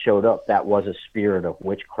entity that showed up. That was a spirit of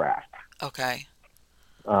witchcraft. Okay.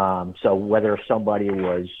 So whether somebody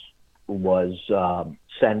was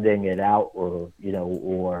sending it out, or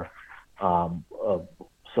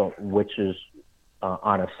so witches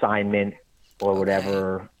on assignment or Okay.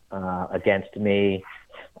 whatever against me.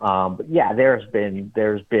 But yeah, there's been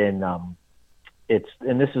it's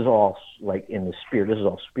and this is all like in the spirit. This is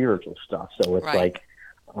all spiritual stuff. So it's Right. like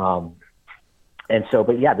um, and so,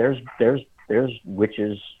 but yeah, there's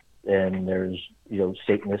witches, and there's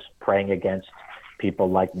Satanists praying against people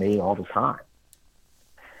like me all the time.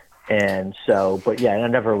 And so, but yeah, and I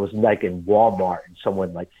never was like in Walmart and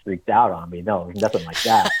someone like freaked out on me. No, nothing like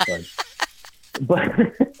that. But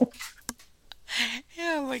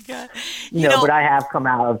Oh my God. but I have come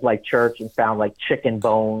out of like church and found like chicken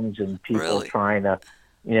bones and people Really? trying to,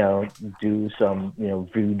 you know, do some,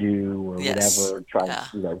 voodoo or Yes. whatever, try, Yeah.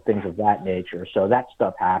 things of that nature. So that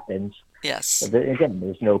stuff happens. Yes. But then, again,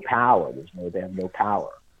 there's no power. They have no power,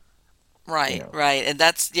 you Right, know. right. And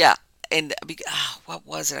that's, yeah. And what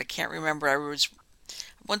was it? I can't remember. I was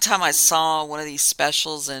one time I saw one of these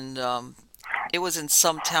specials, and it was in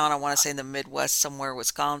some town, I want to say in the Midwest somewhere,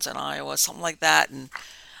 Wisconsin, Iowa, something like that. And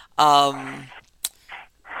um,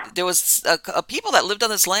 there was a people that lived on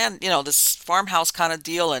this land, this farmhouse kind of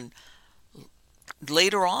deal. And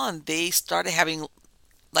later on, they started having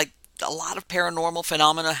like a lot of paranormal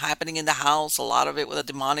phenomena happening in the house, a lot of it with a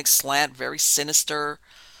demonic slant, very sinister.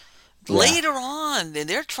 Yeah, Later on, then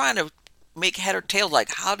they're trying to make head or tail, like,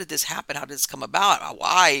 how did this happen? How did this come about?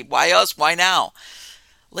 Why us? Why now?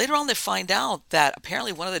 Later on, they find out that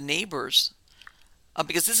apparently one of the neighbors,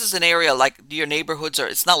 because this is an area like your neighborhoods are,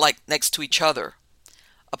 it's not like next to each other,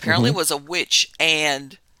 apparently hmm was a witch,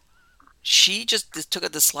 and she just took a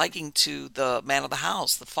disliking to the man of the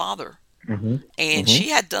house, the father, hmm and hmm she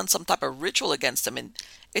had done some type of ritual against him. And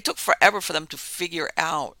it took forever for them to figure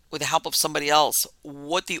out, with the help of somebody else,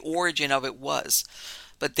 what the origin of it was.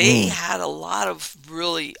 But they mm, had a lot of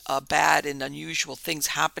really bad and unusual things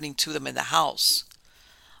happening to them in the house.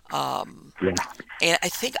 yeah, And I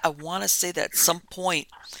think I want to say that at some point,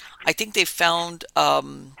 I think they found,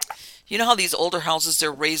 you know how these older houses,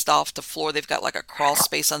 they're raised off the floor, they've got like a crawl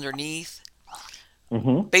space underneath.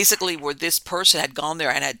 hmm Basically, where this person had gone there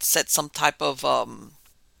and had set some type of, I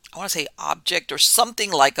want to say object or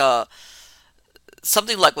something like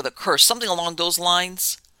with a curse, something along those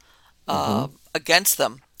lines, hmm against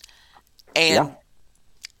them. yeah, And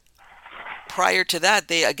prior to that,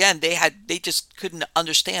 they just couldn't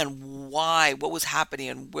understand what was happening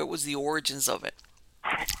and where was the origins of it.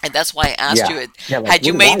 And that's why I asked yeah, you, yeah. Like, had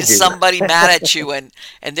you what did I made do? somebody mad at you, and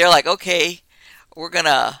they're like, okay, we're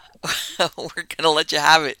gonna we're gonna let you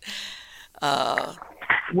have it. Uh,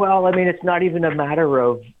 Well, I mean, it's not even a matter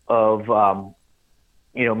of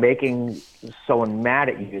making someone mad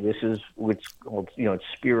at you. This is what's called, it's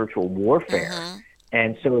spiritual warfare. mm-hmm,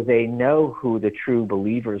 And so they know who the true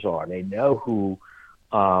believers are. They know who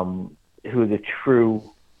the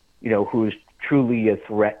true, who's truly a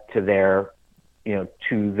threat to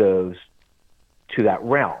to that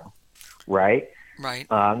realm, right? right,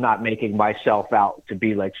 I'm not making myself out to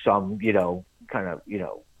be like some, kind of,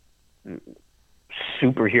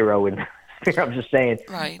 superhero in I'm just saying,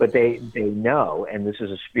 right, but they know, and this is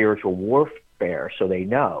a spiritual warfare, so they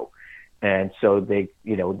know, and so they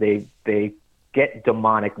get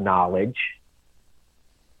demonic knowledge,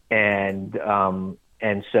 and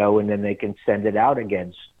then they can send it out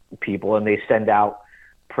against people, and they send out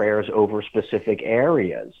prayers over specific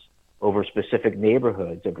areas, over specific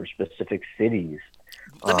neighborhoods, over specific cities,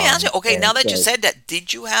 let me ask you, okay, now and that you so. said that,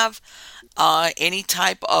 did you have any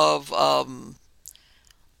type of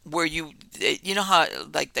where you know how,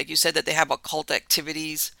 like you said, that they have occult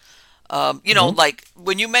activities, Hmm. Like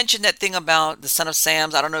when you mentioned that thing about the Son of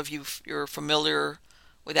Sam's, I don't know if you're familiar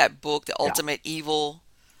with that book, The Yeah. Ultimate Evil.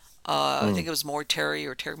 I think Mm. it was Moore Terry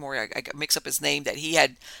or Terry Moore. I mix up his name. That he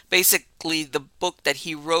had basically the book that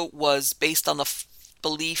he wrote was based on the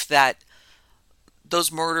belief that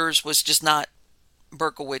those murders was just not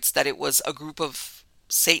Berkowitz, that it was a group of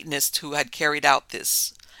Satanists who had carried out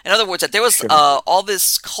this. In other words, that there was Sure. all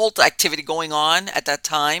this cult activity going on at that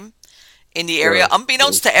time in the area, Sure.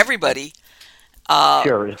 unbeknownst to Yeah. everybody. Uh,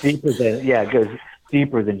 Sure. It's deeper than, yeah, it goes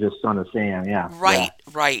deeper than just Son of Sam. Yeah. Yeah. right,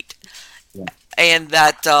 right. Yeah. And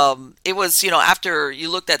that it was, after you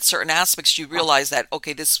looked at certain aspects, you realize that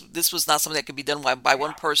okay, this was not something that could be done by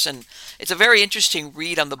one person. It's a very interesting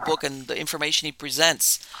read on the book and the information he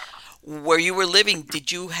presents. Where you were living, do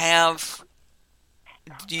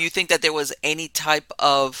you think that there was any type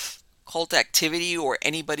of cult activity or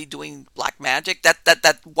anybody doing black magic?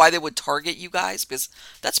 That why they would target you guys? Because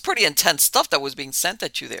that's pretty intense stuff that was being sent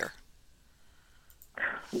at you there.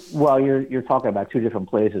 Well, you're talking about two different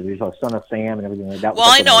places. You're talking Son of Sam and everything like that. Well, That's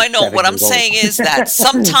I when I know, was I know. What 7 I'm years old. saying is that And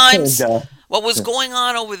sometimes what was going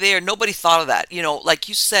on over there, nobody thought of that. Like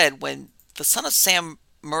you said, when the Son of Sam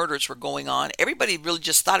murders were going on, everybody really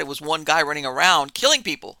just thought it was one guy running around killing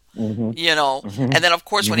people. hmm You know, hmm and then of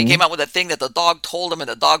course when he hmm came out with that thing that the dog told him and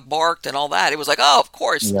the dog barked and all that, it was like, oh, of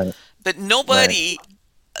course. Right. But Right. nobody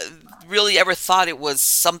really ever thought it was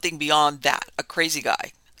something beyond that, a crazy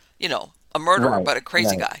guy, a murderer, Right. but a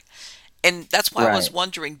crazy Right. guy. And that's why I was Right.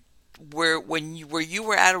 wondering where you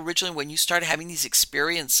were at originally when you started having these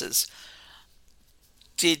experiences.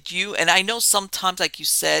 Did you? And I know sometimes, like you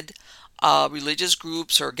said, religious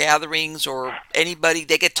groups or gatherings or anybody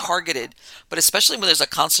they get targeted, but especially when there's a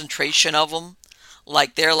concentration of them,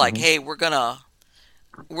 like they're like, hmm hey, we're gonna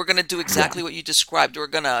do Yeah. exactly what you described. We're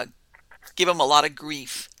gonna give them a lot of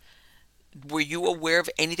grief. Were you aware of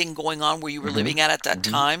anything going on where you were hmm living at that hmm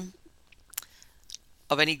time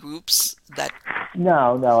of any groups that?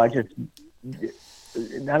 No, no. I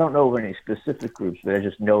don't know of any specific groups, but I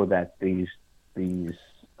just know that these these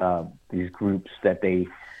groups that they,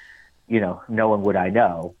 knowing what I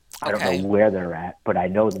know, I don't know Okay, where they're at, but I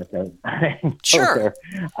know that they're, sure,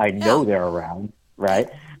 I yeah, know they're around, yeah. right?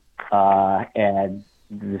 And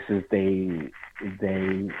this is they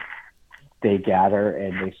they gather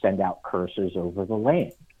and they send out curses over the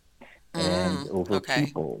land and over Okay,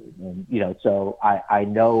 people, and so I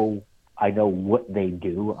know what they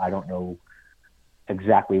do. I don't know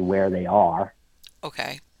exactly where they are,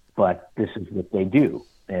 okay. but this is what they do.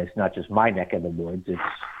 And it's not just my neck of the woods. It's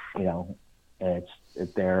you know, it's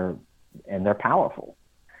they're and they're powerful.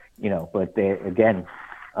 But they again,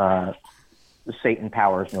 uh, Satan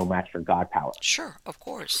power is no match for God power. Sure, of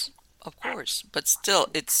course. But still,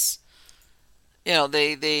 they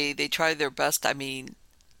try their best. I mean,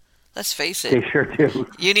 let's face it. They sure do.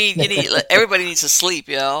 Everybody needs to sleep.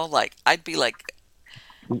 Like I'd be like,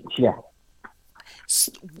 Yeah, "S-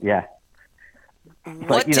 yeah.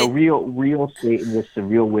 But what did? real Satanists and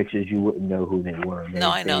real witches, you wouldn't know who they were. No,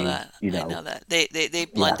 They I know they that. you I know know that. They yeah,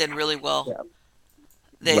 blend in really well. yeah.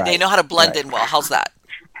 They Right, know how to blend right. in well. How's that?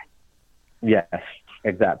 Yes,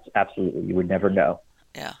 exactly. Absolutely. You would never know.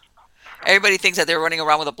 Yeah. Everybody thinks that they're running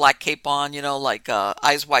around with a black cape on. Like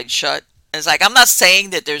eyes wide shut. And it's like I'm not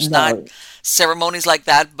saying that there's not No, ceremonies like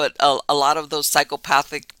that, but a lot of those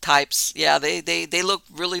psychopathic types, yeah, they look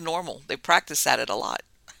really normal. They practice at it a lot.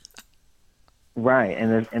 right.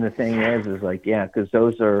 And the thing is like, yeah, because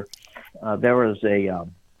those are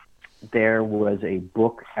there was a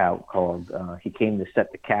book out called "He Came to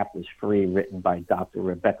Set the Captives Free," written by Dr.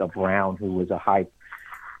 Rebecca Brown, who was a high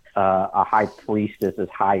priestess as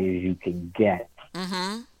high as you can get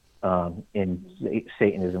Mm-hmm. in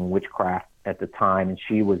Satanism, witchcraft at the time, and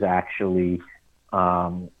she was actually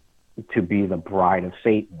um, to be the bride of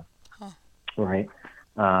Satan, Huh. right?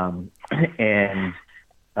 Um, and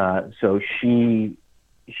so she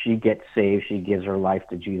gets saved. She gives her life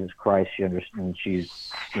to Jesus Christ. She understands. You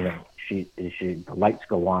know, she the lights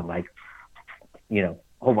go on like,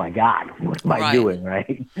 oh my God, what am I Right. doing,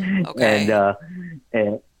 right? and Okay. uh,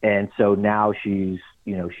 and so now she's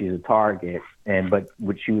a target. And but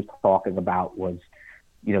what she was talking about was,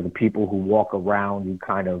 the people who walk around, who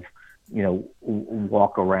kind of,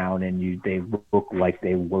 walk around and they look like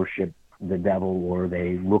they worship the devil, or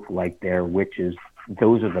they look like they're witches.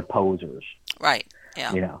 Those are the posers, Right.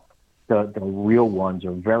 Yeah. you know. The real ones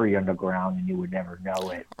are very underground, and you would never know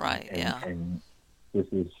it. Right. Yeah. And this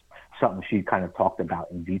is something she kind of talked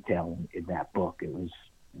about in detail in that book. It was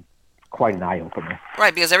quite an eye opener.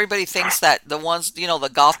 Right, because everybody thinks that the ones, the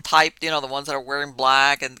goth type, the ones that are wearing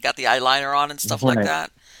black and got the eyeliner on and stuff like Right.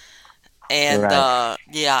 that. And Right.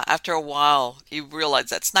 yeah, after a while, you realize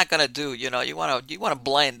that's not gonna do. You want to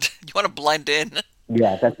blend. You want to blend in.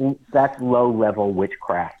 Yeah, that's low level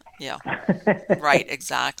witchcraft. Yeah, right,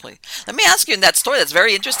 exactly. Let me ask you in that story that's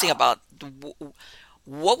very interesting about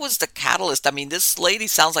what was the catalyst? I mean, this lady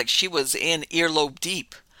sounds like she was in earlobe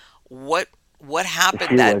deep. What what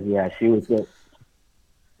happened She that? was, yeah, she was.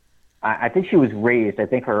 I think she was raised. I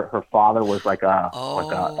think her father was like a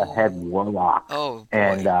head Oh, warlock, oh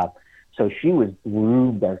and boy. so she was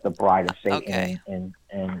groomed as the bride of Satan, Okay, and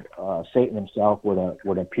Satan himself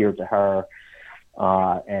would appear to her,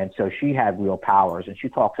 and so she had real powers. And she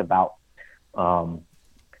talks about um,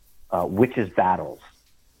 witches' battles.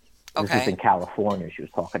 This is in okay. California. She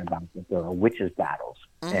was talking about that there are witches' battles,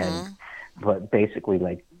 and Mm-hmm. but basically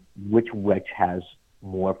like which witch has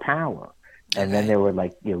more power, and then Okay, they would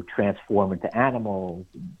like transform into animals,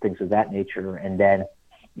 things of that nature, and then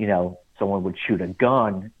someone would shoot a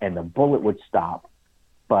gun and the bullet would stop,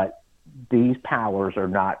 but these powers are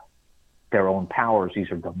not their own powers;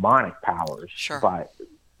 these are demonic powers, sure. but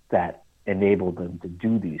that enable them to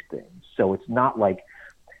do these things. So it's not like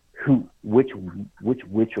who which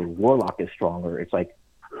witch or warlock is stronger. It's like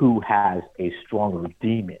who has a stronger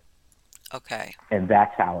demon, Okay. and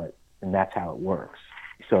that's how it works.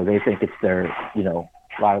 So they think it's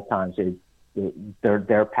a lot of times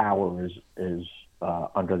their power is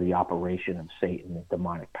under the operation of Satan and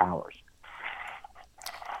demonic powers.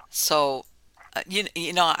 So,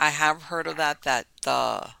 I have heard of that.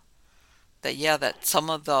 That yeah, that some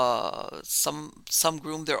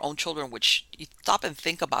groom their own children, which you stop and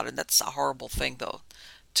think about it. That's a horrible thing, though,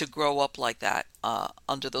 to grow up like that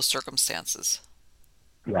under those circumstances.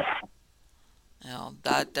 Yeah,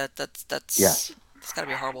 yeah, That's got to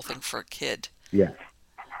be a horrible thing for a kid. yeah,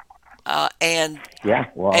 Uh, and yeah.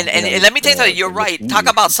 and, Well, and and let me tell you something. the You're right. Talk mischievous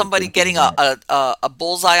about somebody consequences getting of that. a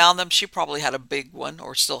bullseye on them. She probably had a big one,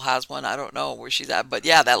 or still has one. I don't know where she's at, but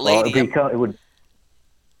yeah, that Well, lady. it would.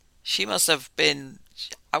 She must have been.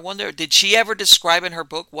 I wonder, did she ever describe in her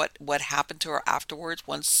book what happened to her afterwards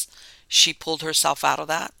once she pulled herself out of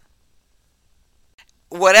that?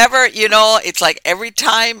 Whatever, it's like every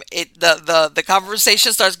time the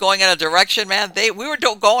conversation starts going in a direction, man, we were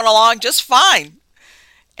going along just fine.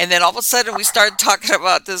 And then all of a sudden we started talking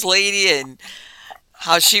about this lady and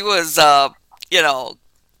how she was you know,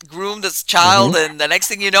 groomed as a child, Hmm. and the next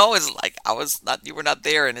thing you know is like you were not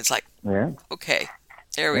there, and it's like, Yeah, okay,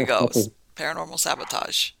 there we yeah. go. Stuff is. Paranormal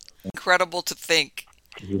sabotage. Incredible to think.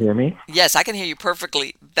 Can you hear me? Yes, I can hear you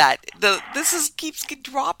perfectly. That the this is keeps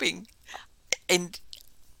dropping, and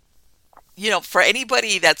for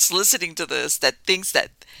anybody that's listening to this that thinks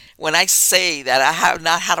that when I say that I have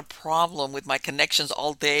not had a problem with my connections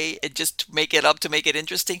all day and just to make it up to make it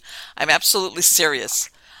interesting, I'm absolutely serious.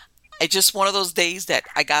 It's just one of those days that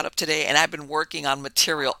I got up today and I've been working on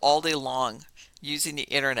material all day long using the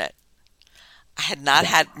internet. I had not Yeah,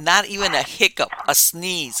 had not even a hiccup, a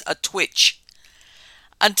sneeze, a twitch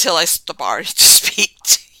until I started to speak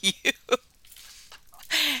to you.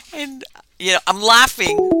 And I'm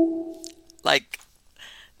laughing like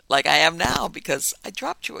like I am now because I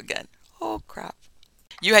dropped you again. Oh crap.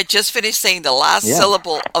 You had just finished saying the last yeah.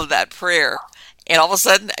 syllable of that prayer and all of a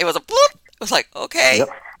sudden it was a bloop. It was like, okay. Yep,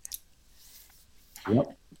 yep,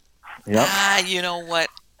 yep. You know what?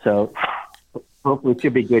 So hopefully it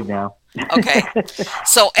should be good now. Okay.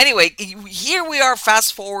 So anyway, here we are.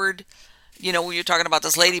 Fast forward. When you're talking about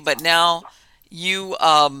this lady, but now you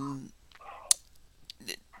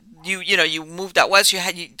you moved out west.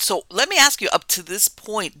 So let me ask you. Up to this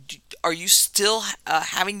point, are you still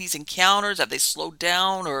having these encounters? Have they slowed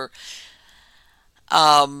down, or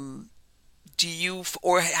um,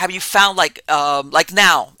 or have you found like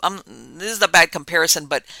now? This is a bad comparison,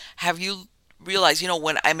 but have you realized,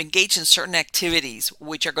 when I'm engaged in certain activities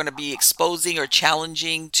which are going to be exposing or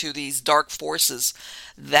challenging to these dark forces,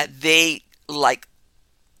 that they like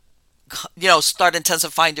start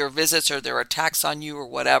intensifying their visits or their attacks on you or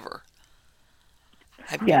whatever?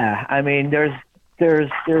 Have you? Yeah, I mean,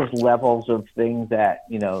 there's levels of things that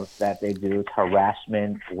they do. It's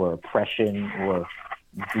harassment or oppression or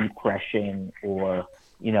depression, or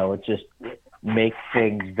it just makes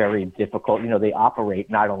things very difficult. They operate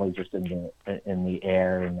not only just in the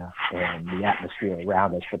air and the atmosphere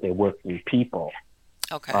around us, but they work through people.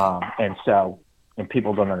 Okay. And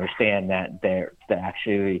people don't understand that they're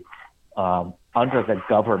actually under the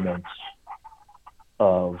governments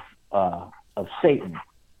of Satan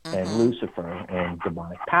and Mm-hmm. Lucifer and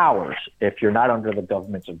demonic powers. If you're not under the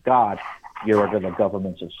governments of God, you're under the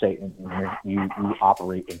governments of Satan. And you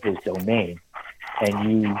operate in his domain,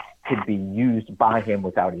 and you could be used by him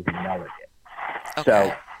without even knowing it. Okay.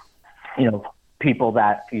 So people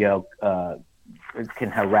that can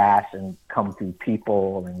harass and come through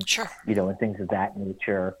people, and Sure. and things of that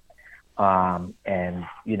nature. And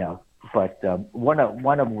but one of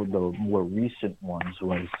the more recent ones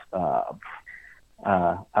was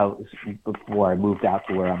before I moved out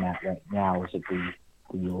to where I'm at right now, was at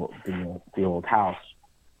the old house,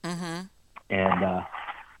 Mm-hmm. and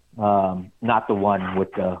not the one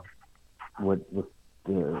with the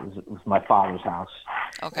it was my father's house,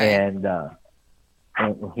 Okay. and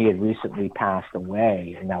he had recently passed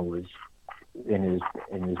away, and I was in his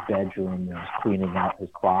bedroom, and I was cleaning out his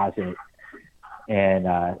closet, and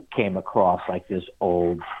came across like this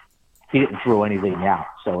old. He didn't throw anything out,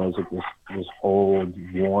 so it was like this old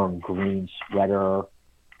warm green sweater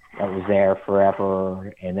that was there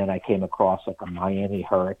forever. And then I came across like a Miami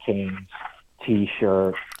Hurricanes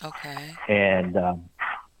T-shirt, Okay. and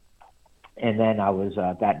then I was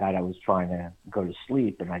that night I was trying to go to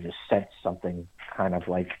sleep, and I just sensed something kind of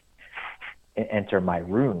like enter my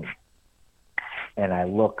room, and I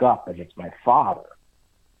look up, and it's my father,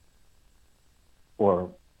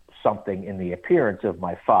 or something in the appearance of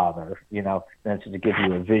my father. And to give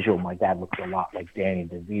you a visual, my dad looked a lot like Danny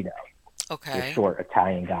DeVito, the Okay. short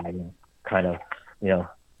Italian guy, and kind of,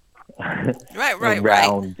 Right. a Right. Right.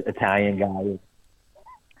 round Italian guy,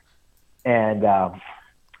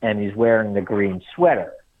 and he's wearing the green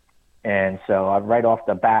sweater. And so right off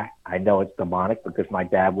the bat, I know it's demonic, because my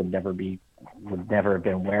dad would never have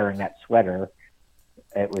been wearing that sweater.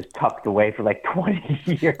 It was tucked away for like 20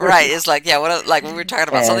 years. Right. It's like, yeah, like we were talking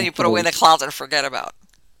about, something And you put away in so, the closet and forget about.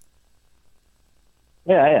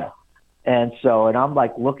 yeah. And I'm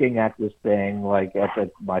like looking at this thing, like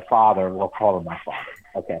at my father. We'll call him my father.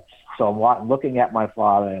 Okay. So I'm looking at my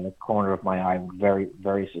father in the corner of my eye, very,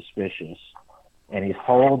 very suspicious. And he's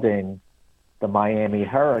holding the Miami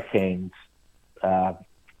Hurricanes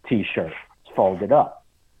T-shirt. It's folded up.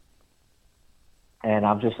 And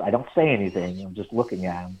I don't say anything. I'm just looking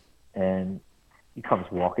at him. And he comes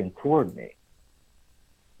walking toward me.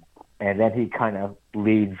 And then he kind of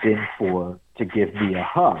leads in to give me a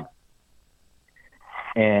hug.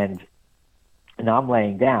 And I'm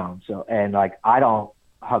laying down. And like, I don't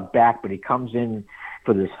hug back, but he comes in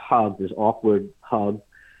for this hug, this awkward hug.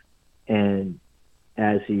 And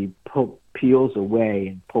as he peels away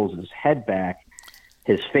and pulls his head back,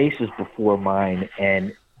 his face is before mine,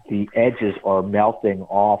 and the edges are melting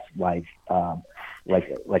off like a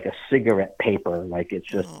cigarette paper, like it's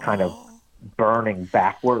just kind of burning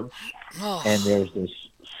backwards. And there's this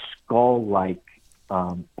skull-like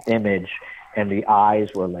image, and the eyes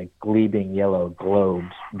were like gleaming yellow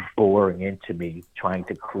globes boring into me, trying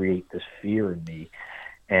to create this fear in me.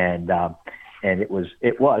 And it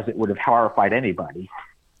would have horrified anybody.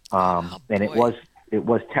 And it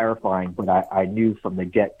was terrifying, but I knew from the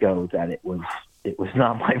get-go that it was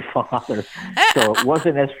not my father. So it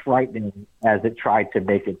wasn't as frightening as it tried to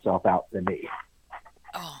make itself out to me.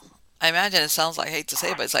 Oh, I imagine it sounds like, I hate to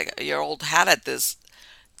say it, but it's like your old hat at this.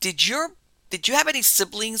 Did you have any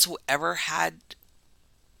siblings who ever had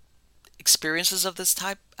experiences of this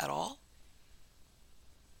type at all?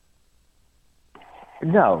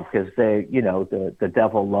 No, because the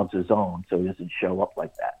devil loves his own, so he doesn't show up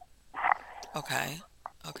like that. Okay.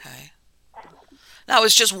 Now, I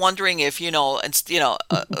was just wondering if, like,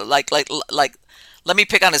 let me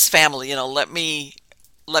pick on his family. Let me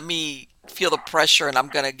feel the pressure, and I'm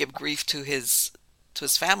gonna give grief to his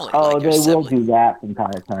family, Oh, like your they will sibling. do that from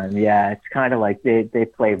time to time. Yeah, it's kind of like they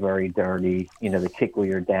play very dirty. They kick while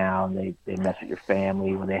you're down. They mess with your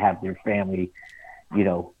family. When they have their family,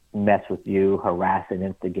 mess with you, harass and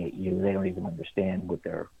instigate you. They don't even understand what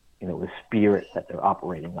the spirit that they're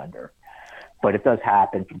operating under. But it does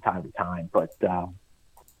happen from time to time. But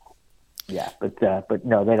but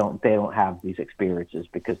no, they don't have these experiences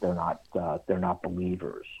because they're not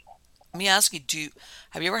believers. Let me ask you,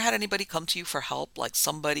 have you ever had anybody come to you for help, like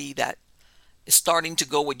somebody that is starting to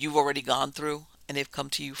go what you've already gone through, and they've come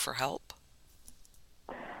to you for help?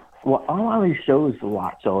 Well, I'm on these shows a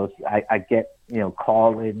lot, so if I get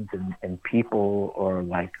call-ins and people, or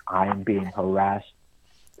like I'm being harassed.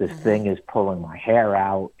 This thing is pulling my hair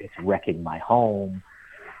out. It's wrecking my home,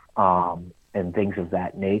 and things of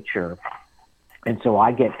that nature. And so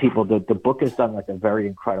I get people. The book has done like a very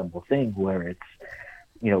incredible thing where it's,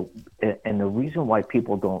 and the reason why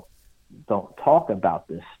people don't talk about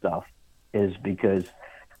this stuff is because,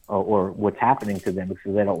 or what's happening to them,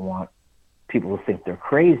 because they don't want people to think they're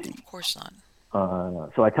crazy. Of course not.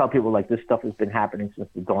 So I tell people, like, this stuff has been happening since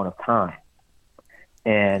the dawn of time,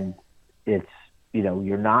 and it's,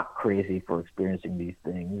 you're not crazy for experiencing these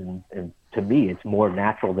things, and to me, it's more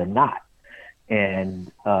natural than not.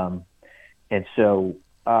 And And so,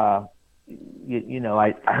 so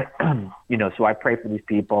I pray for these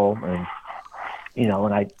people, and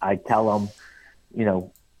I tell them,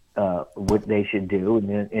 what they should do, and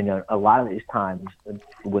then, a lot of these times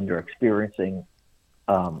when they're experiencing,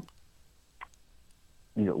 um,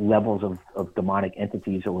 levels of demonic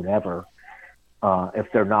entities or whatever, if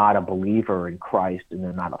they're not a believer in Christ and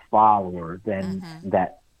they're not a follower, then Mm-hmm.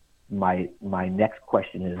 that my next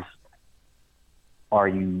question is, are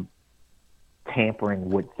you tampering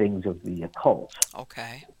with things of the occult?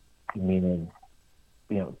 Okay. Meaning,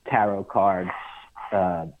 tarot cards,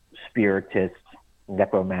 uh, spiritists,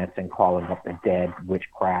 necromancy, calling up the dead,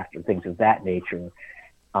 witchcraft, or things of that nature.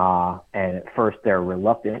 And at first they're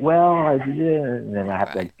reluctant. Well, and then I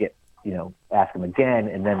have to Right. ask them again,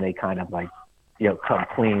 and then they kind of like, come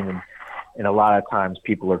clean. And a lot of times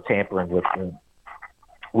people are tampering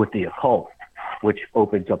with the occult, which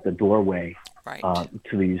opens up the doorway Right.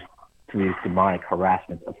 to these demonic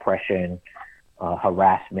harassment, oppression,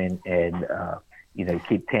 harassment, and you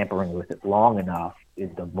keep tampering with it long enough,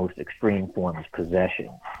 in the most extreme form is possession.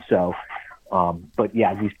 So, but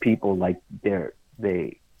yeah, these people, like,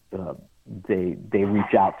 uh, they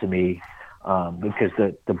reach out to me, because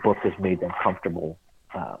the book has made them comfortable,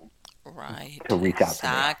 um, to Right. reach out to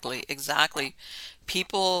me. Exactly. Exactly.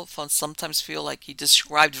 People sometimes feel like you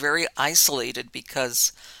described very isolated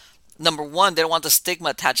because number one, they don't want the stigma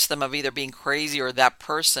attached to them of either being crazy or that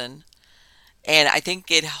person. And I think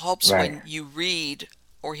it helps Right. when you read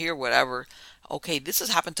or hear whatever. Okay, this has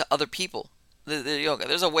happened to other people.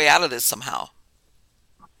 There's a way out of this somehow.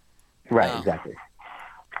 Right. Uh, Exactly.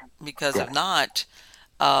 because if Yes. not,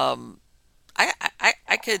 um,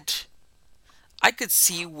 I could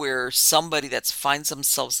see where somebody that finds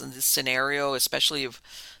themselves in this scenario, especially if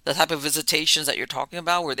the type of visitations that you're talking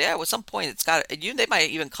about, where they at some point they might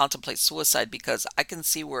even contemplate suicide because I can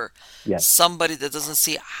see where Yes. somebody that doesn't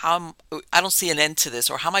see I don't see an end to this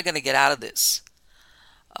or how am I going to get out of this?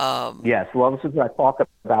 Um, Yes. Well, this is what I talk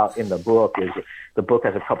about in the book. Is the book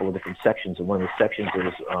has a couple of different sections, and one of the sections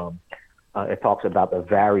is, it talks about the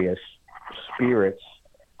various spirits,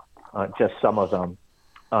 just some of them,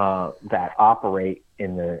 that operate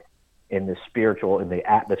in the spiritual, in the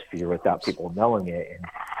atmosphere, without people knowing it.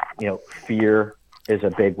 And fear is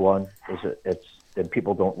a big one. It's and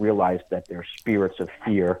people don't realize that there's spirits of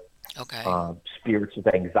fear, okay, spirits of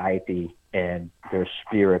anxiety, and there's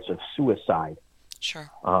spirits of suicide.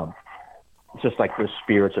 sure, Um, just like there's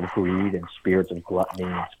spirits of greed and spirits of gluttony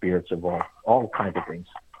and spirits of all kinds of things,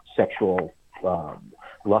 sexual,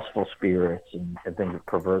 lustful spirits, and things,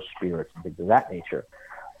 perverse spirits and things of that nature.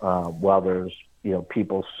 While there's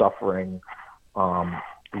people suffering,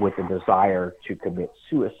 with a desire to commit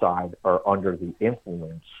suicide, are under the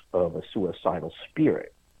influence of a suicidal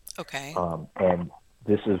spirit. okay, And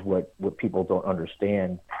this is what people don't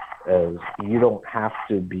understand, is you don't have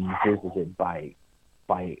to be visited by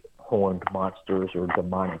horned monsters or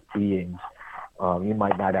demonic beings. You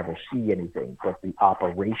might not ever see anything, but the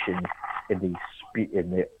operation in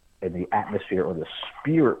the atmosphere or the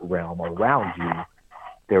spirit realm around you,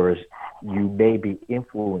 you may be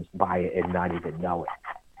influenced by it and not even know it.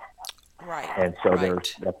 right, And so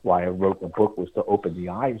right. that's why I wrote the book, was to open the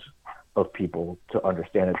eyes of people to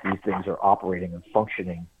understand that these things are operating and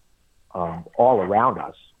functioning, all around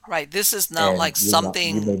us, Right. This is not and like you may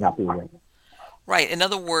something, not be aware. right. In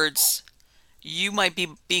other words, you might be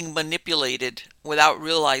being manipulated without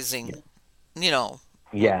realizing, you know,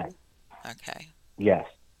 what, Yes, okay, yes.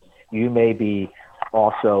 You may be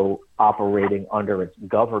also operating under its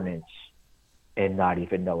governance and not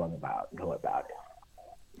even know about it.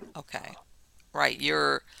 okay, right.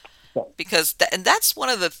 You're, So, and that's one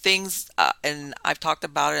of the things, and I've talked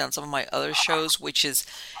about it on some of my other shows, which is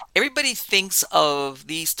everybody thinks of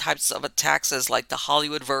these types of attacks as like the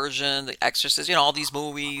Hollywood version, The Exorcist, all these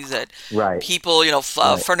movies that right, people,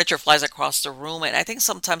 right. furniture flies across the room. And I think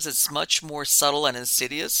sometimes it's much more subtle and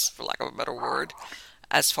insidious, for lack of a better word,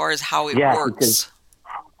 as far as how it Yeah, because works.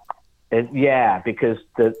 because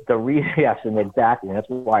the reason, yes, and exactly, and that's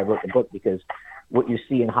why I wrote the book, because what you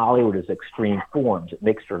see in Hollywood is extreme forms. It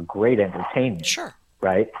makes for great entertainment, Sure.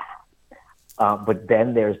 right? But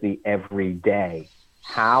then there's the everyday.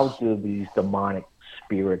 How do these demonic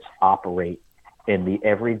spirits operate in the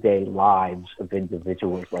everyday lives of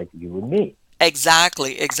individuals like you and me?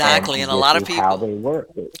 Exactly, And exactly. And a this lot of is how people, they work.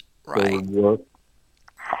 They right. would work.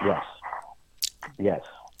 Yes, yes,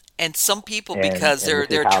 And some people, and because and they're this is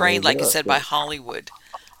they're how they trained, like you work. said, by Hollywood.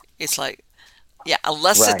 It's like, yeah,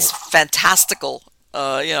 unless Right, it's fantastical,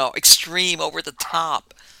 extreme, over the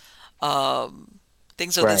top, um,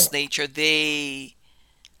 things of right, this nature,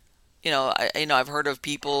 I've heard of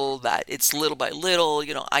people that it's little by little,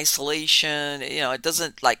 isolation. It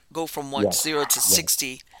doesn't like go from one Yes. zero to Yes.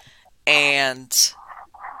 60, and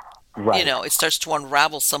Right. it starts to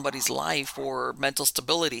unravel somebody's life or mental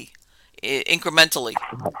stability incrementally.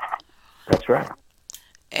 Right. That's right.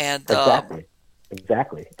 And Exactly.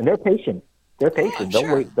 Exactly. And they're patient. They're oh, I'm patient. They'll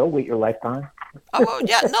sure. wait. They'll wait your lifetime. Oh, well,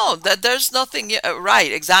 yeah, no, that there's nothing. Yeah,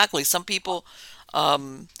 right, exactly. Some people,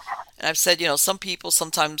 um, and I've said, some people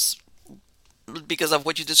sometimes, because of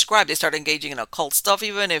what you described, they start engaging in occult stuff,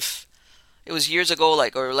 even if it was years ago,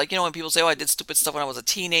 like, or like, when people say, "Oh, I did stupid stuff when I was a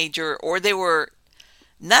teenager," or they were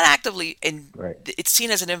not actively, and Right. it's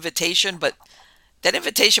seen as an invitation, but that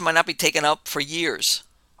invitation might not be taken up for years.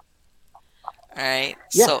 All right,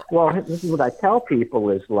 Yeah. so Well, this is what I tell people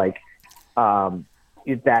is like,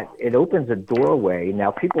 that it opens a doorway.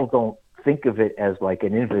 Now, people don't think of it as like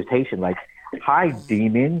an invitation, like, "Hi,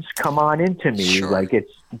 demons, come on into me." sure, Like,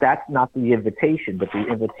 that's not the invitation, but the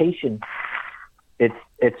invitation,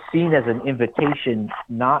 it's seen as an invitation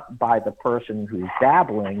not by the person who's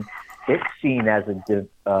dabbling. It's seen as an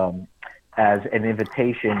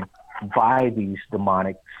invitation by these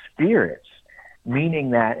demonic spirits,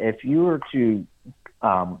 meaning that if you were to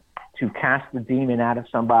cast the demon out of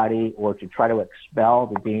somebody or to try to expel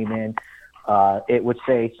the demon, it would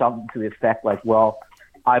say something to the effect like, "Well,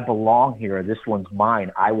 I belong here. This one's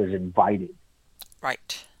mine. I was invited."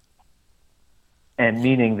 right, And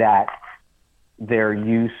meaning that their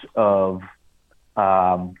use of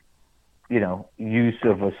a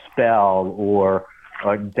spell, or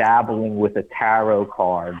dabbling with the tarot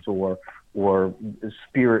cards, or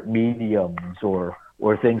spirit mediums, or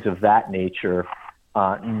things of that nature,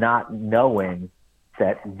 not knowing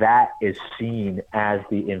that is seen as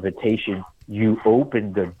the invitation. You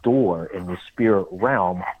open the door in the spirit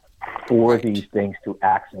realm for right. these things to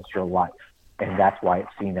access your life. And that's why it's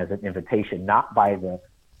seen as an invitation, not by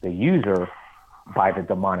the user, by the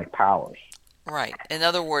demonic powers. Right. In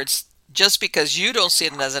other words, just because you don't see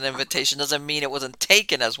it as an invitation doesn't mean it wasn't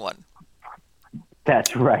taken as one.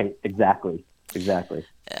 That's right. Exactly. Exactly.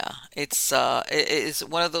 Yeah. It's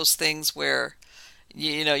one of those things where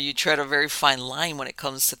you tread a very fine line when it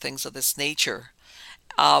comes to things of this nature.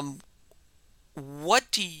 Um, what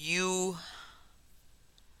do you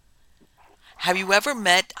have you ever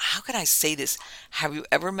met, how can I say this? Have you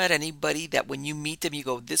ever met anybody that when you meet them you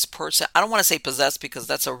go, this person, I don't want to say possessed because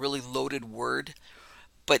that's a really loaded word,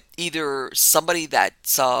 but either somebody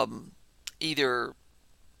that's either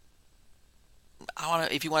I want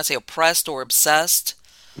to, if you want to say oppressed or obsessed,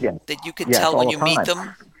 Yes. that you could Yes. tell when All you the meet time.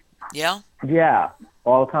 them. Yeah. Yeah.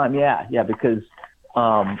 All the time. Yeah. Yeah. Because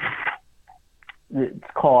um, it's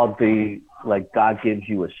called like God gives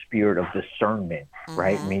you a spirit of discernment,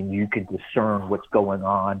 right? I Mm-hmm. mean, you can discern what's going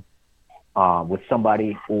on with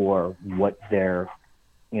somebody, or what they're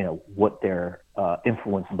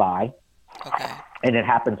influenced by. Okay. And it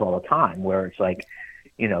happens all the time where it's like,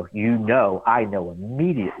 I know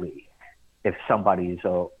immediately if somebody's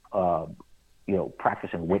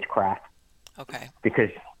practicing witchcraft, Okay. because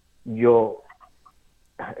you'll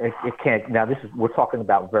it can't. Now, we're talking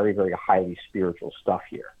about very, very highly spiritual stuff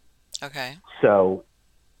here. Okay. So,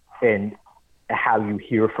 and how you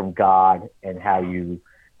hear from God and how you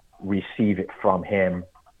receive it from Him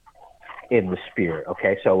in the spirit.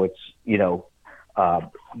 Okay, so it's you'll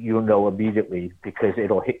know immediately because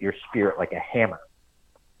it'll hit your spirit like a hammer,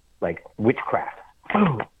 like witchcraft.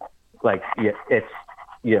 Boom. Like, yeah, it's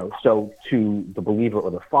so to the believer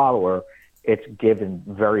or the follower, it's given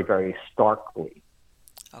very, very starkly.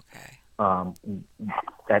 Okay. Um,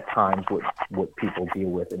 at times, what people deal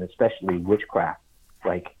with, and especially witchcraft,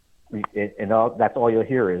 like, that's all you'll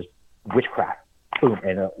hear is witchcraft. Boom,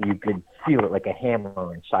 and you can feel it like a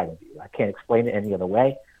hammer inside of you. I can't explain it any other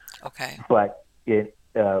way, Okay. but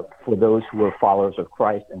for those who are followers of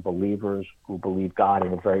Christ and believers who believe God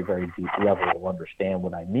in a very, very deep level will understand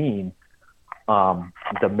what I mean.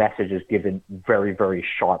 The message is given very, very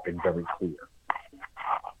sharp and very clear.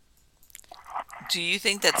 Do you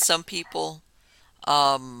think that some people,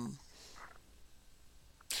 um,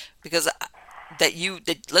 because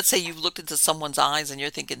that let's say you've looked into someone's eyes and you're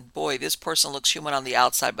thinking, boy, this person looks human on the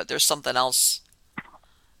outside, but there's something else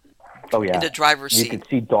Oh in yeah, the driver's you seat. can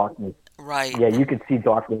see darkness. Right. Yeah, you can see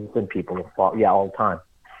darkness in people. Yeah, all the time.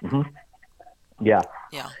 hmm Yeah,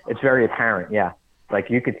 Yeah. it's very apparent. Yeah, like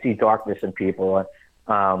you could see darkness in people,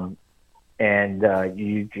 and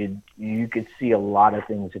you could see a lot of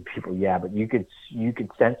things in people. Yeah, but you could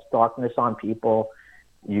sense darkness on people.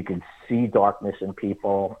 You can see darkness in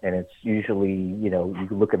people, and it's usually you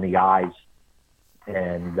can look in the eyes,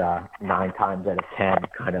 and 9 times out of 10,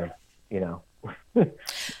 kind of you know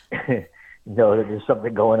know that there's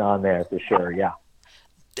something going on there for sure. Yeah.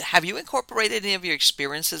 Have you incorporated any of your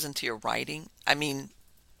experiences into your writing? I mean,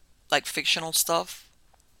 like fictional stuff,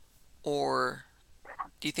 or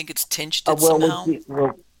do you think it's tinged Uh, it well, with somehow? the,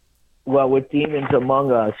 well, well, with Demons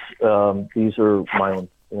Among Us, these are my own,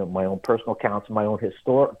 my own personal accounts. My own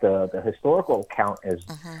the historical account is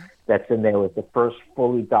Hmm. that's in there was the first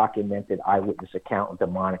fully documented eyewitness account of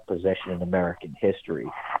demonic possession in American history,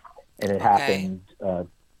 and it Okay. happened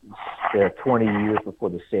 20 years before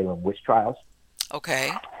the Salem witch trials.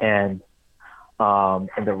 Okay. And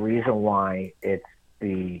and the reason why it's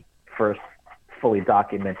the first fully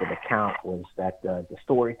documented account was that the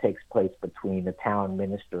story takes place between the town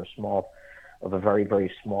minister, small of a very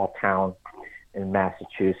very small town in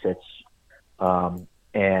Massachusetts,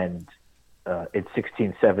 and it's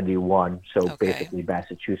 1671. So Okay. basically,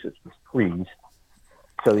 Massachusetts was freeze.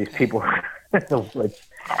 So these Okay. people were in the woods,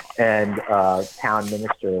 and town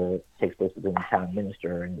minister takes place between the town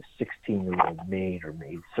minister and the 16-year-old maid or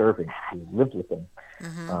maid servant who lived with him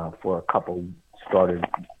Hmm. for a couple. Started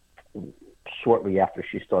shortly after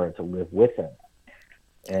she started to live with him,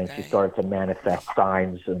 and she Okay. started to manifest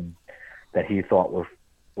signs and that he thought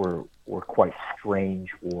were quite strange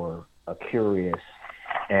or curious,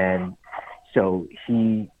 and so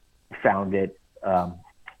he found it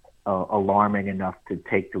alarming enough to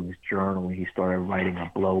take to his journal, and he started writing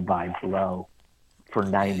a blow by blow for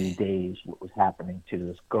 90 Okay. days what was happening to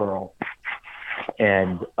this girl.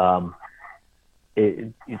 And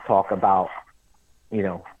you talk about, you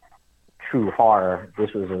know, true horror. This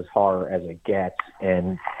was as horror as it gets.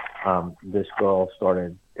 And this girl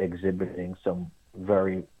started exhibiting some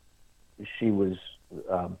very, she was,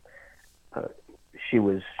 um, uh, she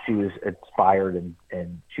was inspired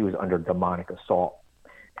and she was under demonic assault.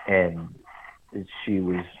 And she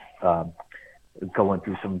was um, going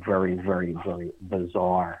through some very, very, very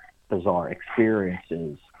bizarre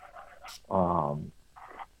experiences. Um,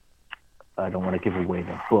 I don't want to give away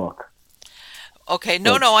the book, Okay.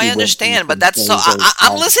 No, but no, she I went through understand, but some that's so. very, very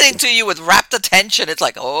I'm listening powerful. to you with rapt attention. It's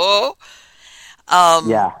like, oh, um,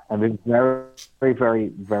 Yeah, I mean, very, very, very,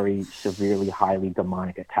 very severely, highly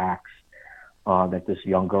demonic attacks that this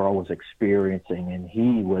young girl was experiencing, and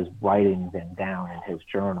he was writing them down in his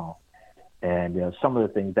journal. And some of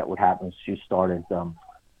the things that would happen, she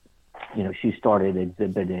started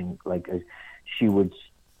exhibiting like she would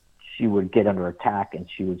she would get under attack and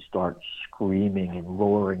she would start screaming and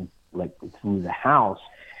roaring like through the house,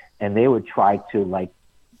 and they would try to like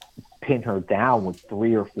pin her down with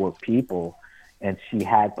three or four people, and she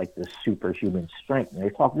had like this superhuman strength. And they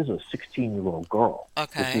talk, this is a 16-year-old girl.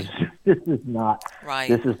 This is okay. this is not Right.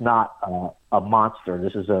 this is not a monster.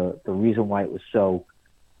 This is the reason why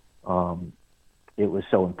um, it was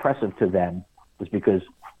so impressive to them was because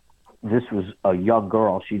this was a young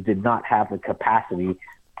girl. She did not have the capacity,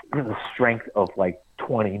 the strength of like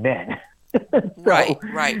 20 men. Right. So,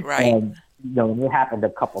 Right. Right. and and it happened a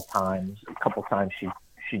couple times. A couple times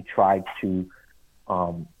she tried to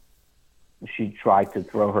um,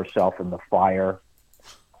 throw herself in the fire.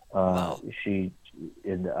 Uh, Wow. she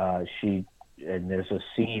she and there's a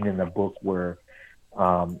scene in the book where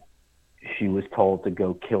um, she was told to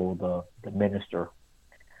go kill the minister,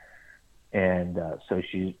 and so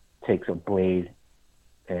she takes a blade,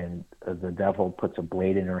 and the devil puts a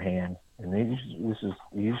blade in her hand, and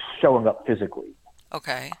he's showing up physically,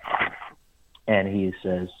 Okay. and he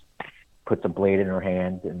says puts a blade in her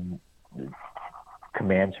hand and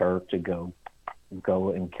commands her to go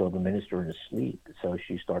and kill the minister in his sleep. So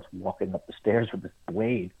she starts walking up the stairs with this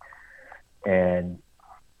blade, and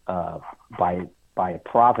uh, by by a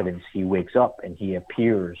providence, he wakes up and he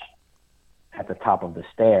appears at the top of the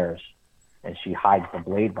stairs, and she hides the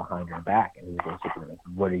blade behind her back, and he's basically like,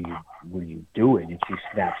 what are you doing?" And she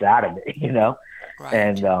snaps out of it, Right.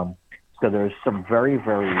 And so there's some very,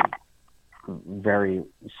 very, very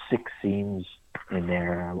sick scenes in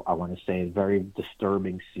there. I want to say very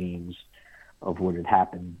disturbing scenes of what had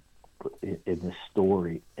happened in the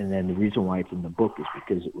story. And then the reason why it's in the book is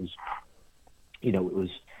because you know, it was,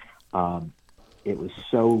 um, it was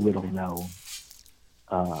so little known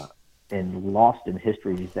uh, and lost in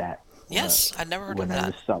history that Yes, I'd never heard of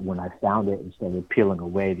that. when I found it and started peeling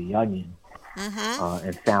away the onion Mm-hmm.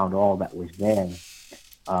 and found all that was there,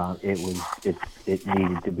 it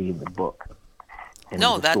needed to be in the book, and it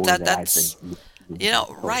No, was a story that I think that's needed to be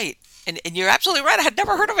told. right. And you're absolutely right. I had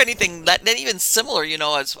never heard of anything that even similar,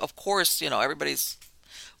 as of course, everybody's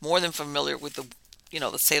more than familiar with the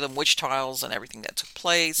Salem witch trials and everything that took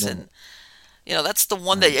place. Right, And, that's the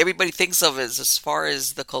one that right, everybody thinks of as far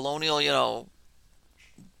as the colonial,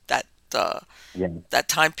 that Yeah, that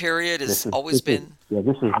time period has always been.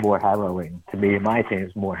 this is more harrowing to me. In my opinion,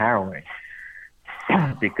 it's more harrowing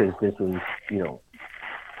because this was, you know,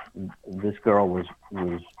 this girl was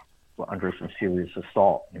under some serious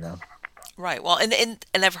assault. You know. Right. Well, and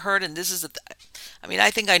I've heard, and this is, I mean,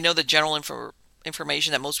 I think I know the general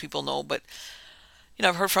information that most people know, but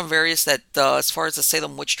I've heard from various that as far as the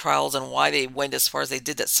Salem witch trials and why they went as far as they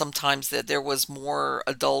did, that sometimes that there was more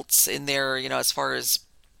adults in there, as far as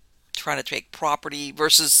trying to take property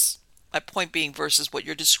versus, my point being, versus what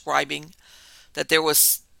you're describing, that there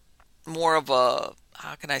was more of a,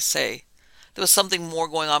 how can I say, there was something more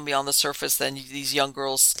going on beyond the surface than these young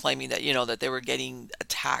girls claiming that, that they were getting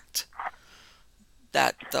attacked.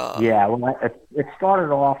 That, Yeah, well, it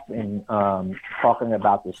started off in talking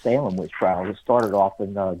about the Salem witch trials. It started off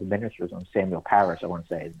in the ministers on Samuel Parris, I want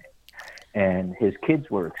to say his name, and his kids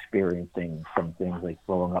were experiencing some things like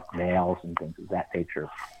throwing up nails and things of that nature.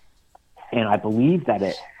 And I believe that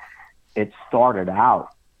it started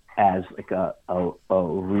out as like a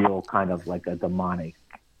real kind of like a demonic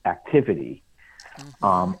activity.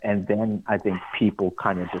 And then I think people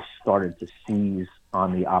kind of just started to seize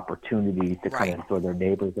on the opportunity to kind of throw their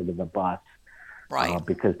neighbors under the bus,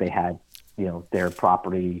 because they had, their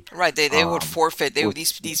property. Right, they would forfeit.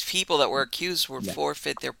 These people that were accused would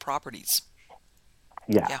forfeit their properties.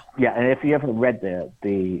 Yeah, and if you ever read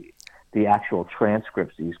the actual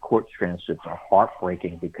transcripts, these court transcripts are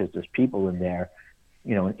heartbreaking because there's people in there,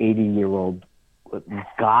 an 80-year-old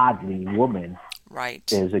godly woman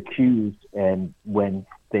is accused, and when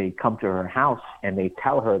they come to her house and they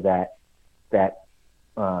tell her that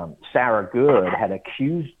Sarah Good had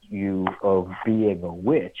accused you of being a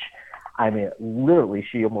witch, I mean, literally,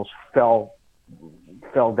 she almost fell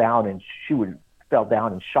down, and fell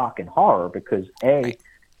down in shock and horror because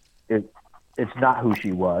it's not who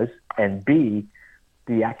she was, and B,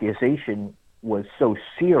 the accusation was so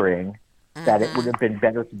searing that it would have been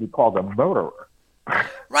better to be called a murderer.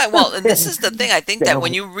 Right. Well, and this is the thing. I think that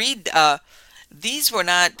when you read, these were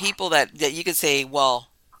not people that you could say, well,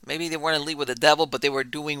 maybe they weren't in league with the devil, but they were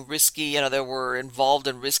doing risky, they were involved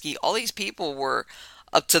in risky. All these people were,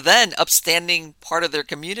 up to then, upstanding part of their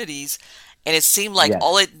communities. And it seemed like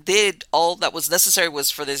all that was necessary was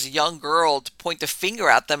for this young girl to point the finger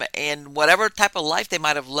at them, and whatever type of life they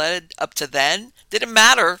might have led up to then didn't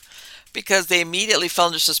matter because they immediately fell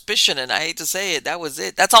under suspicion. And I hate to say it, that was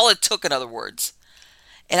it. That's all it took, in other words.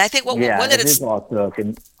 And I think when did it is all it took.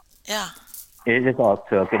 And it is all it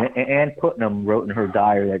took. And Ann Putnam wrote in her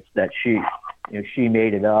diary that she, she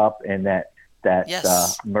made it up, and that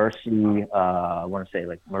Mercy, I want to say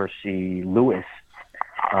like Mercy Lewis,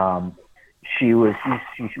 she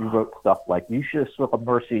wrote stuff like, you should have sworn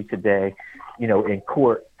Mercy today, in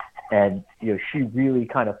court. And, she really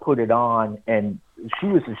kind of put it on, and she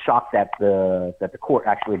was in shock that the court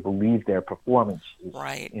actually believed their performance.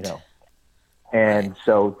 Right. And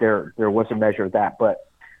so there was a measure of that. But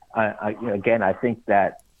I think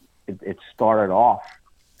that it started off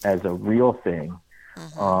as a real thing.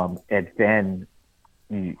 And then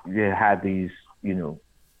you had these,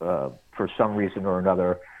 for some reason or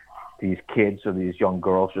another, these kids or these young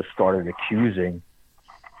girls just started accusing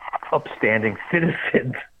upstanding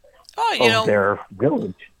citizens of their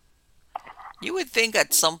village. You would think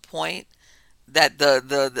at some point that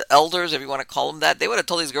the elders, if you want to call them that, they would have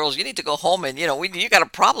told these girls, you need to go home, and you got a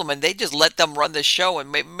problem, and they just let them run the show,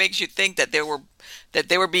 and it makes you think that they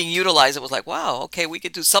were being utilized. It was like, wow, okay, we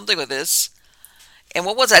could do something with this. And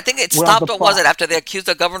what was it? I think it stopped. What was it, after they accused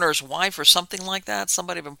the governor's wife or something like that?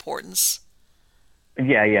 Somebody of importance.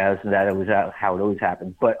 Yeah, so that it was how it always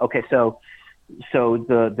happens. But okay, so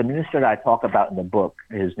the minister that I talk about in the book,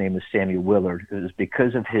 his name is Samuel Willard. It was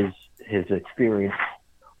because of his experience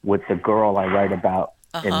with the girl I write about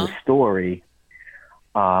in the story.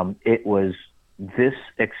 It was this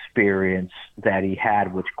experience that he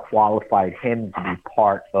had which qualified him to be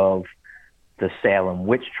part of the Salem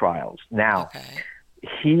witch trials. Now,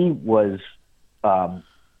 he was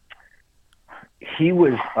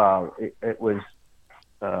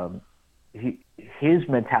his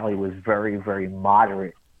mentality was very, very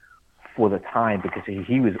moderate for the time because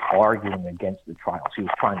he was arguing against the trials. He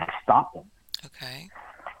was trying to stop them. Okay.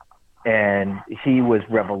 And he was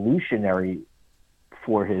revolutionary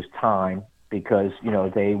for his time because,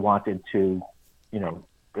 they wanted to,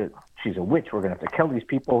 she's a witch, we're going to have to kill these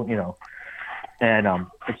people, And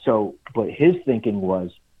but his thinking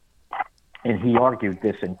was, and he argued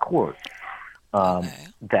this in court,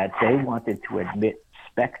 that they wanted to admit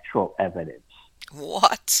spectral evidence.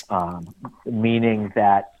 What? Meaning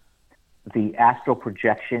that the astral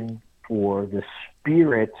projection or the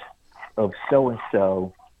spirit of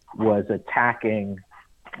so-and-so was attacking,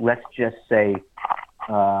 let's just say,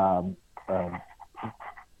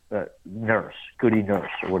 nurse, goody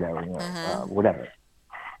nurse, or whatever, whatever.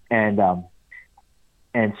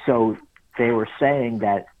 And so they were saying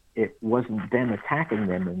that it wasn't them attacking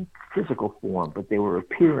them in physical form, but they were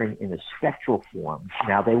appearing in a spectral form.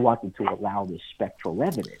 Now they wanted to allow this spectral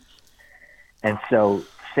evidence. And so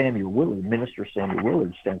Minister Samuel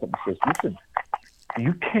Willard stands up and says, listen,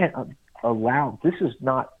 you can't allow, this is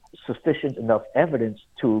not sufficient enough evidence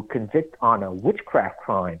to convict on a witchcraft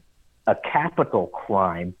crime, a capital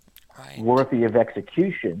crime worthy of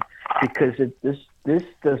execution, because this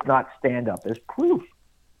does not stand up as proof.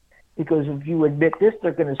 Because if you admit this,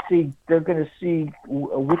 they're going to see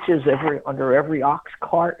witches under every ox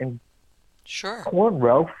cart and corn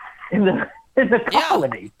row in the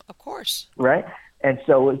colony. Of course, right? And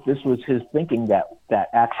so this was his thinking that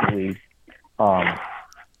actually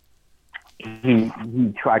he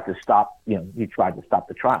tried to stop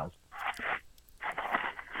the trials.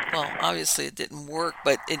 Well, obviously it didn't work,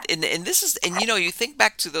 but you think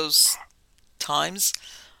back to those times.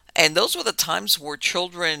 And those were the times where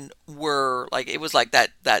children were like, it was like that,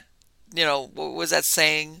 what was that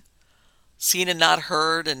saying? Seen and not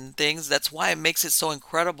heard and things. That's why it makes it so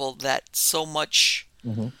incredible that so much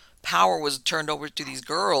power was turned over to these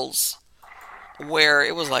girls, where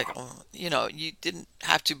it was like, you didn't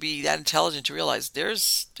have to be that intelligent to realize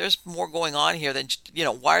there's more going on here than,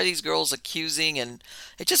 why are these girls accusing? And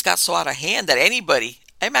it just got so out of hand that I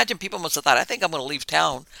imagine people must have thought, I think I'm going to leave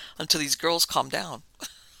town until these girls calm down.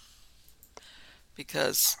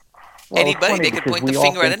 Because anybody, they could point the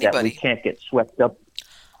finger at anybody. We can't get swept up.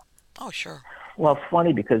 Oh, sure. Well, it's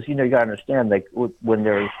funny because, you got to understand, like, when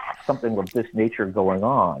there's something of this nature going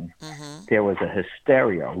on, there was a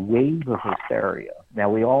hysteria, a wave of hysteria. Now,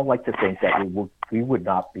 we all like to think that we would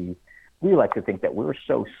not be, we like to think that we're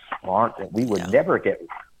so smart that we would never get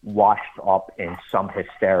washed up in some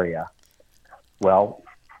hysteria. Well,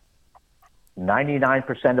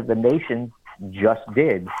 99% of the nation just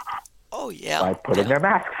did. Oh, yeah. By putting their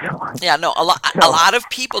masks on. Yeah, no, a lot of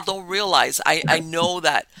people don't realize. I know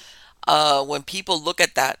that when people look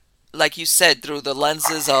at that, like you said, through the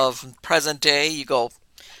lenses of present day, you go,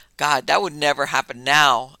 God, that would never happen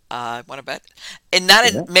now. I want to bet. And not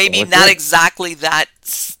exactly that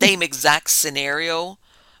same exact scenario,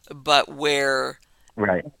 but where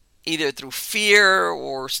either through fear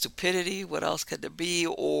or stupidity, what else could there be?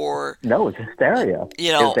 Or no, it's hysteria.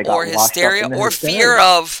 Or hysteria or fear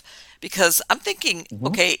of. Because I'm thinking,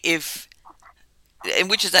 okay, and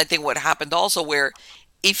which is, I think, what happened also, where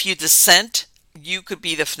if you dissent, you could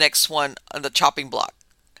be the next one on the chopping block.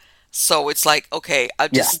 So it's like, okay, I'll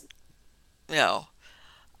just,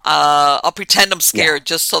 I'll pretend I'm scared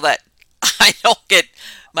just so that I don't get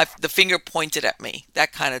the finger pointed at me,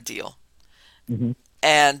 that kind of deal.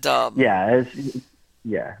 And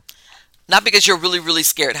not because you're really, really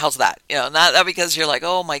scared. How's that? Not because you're like,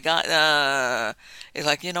 oh my God. It's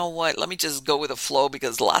like, you know what? Let me just go with the flow,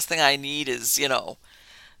 because the last thing I need is,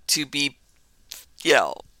 to be,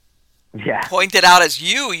 pointed out as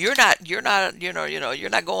you're not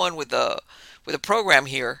going with the program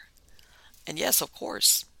here. And yes, of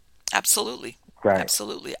course, absolutely,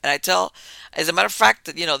 absolutely. And I tell, as a matter of fact,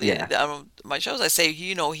 that my shows, I say,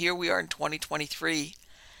 here we are in 2023,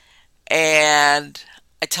 and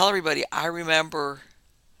I tell everybody, I remember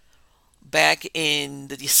back in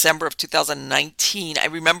the December of 2019, I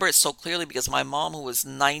remember it so clearly because my mom, who was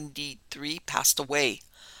 93, passed away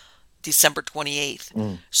December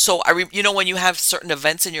 28th. So when you have certain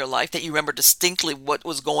events in your life that you remember distinctly what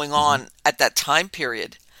was going on at that time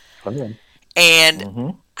period.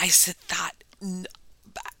 And I said that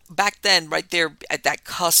back then, right there at that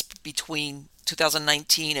cusp between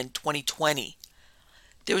 2019 and 2020,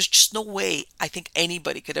 there was just no way I think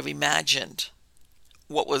anybody could have imagined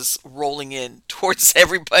what was rolling in towards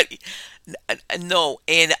everybody. No.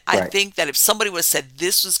 And I think that if somebody would have said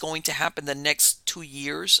this was going to happen the next 2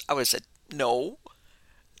 years, I would have said, no,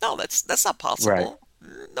 that's not possible.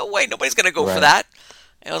 No way. Nobody's going to go for that.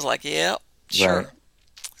 And I was like, yeah, sure.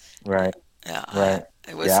 Yeah.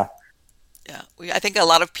 It was, I think a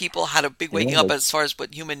lot of people had a big waking up as far as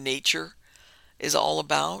what human nature is all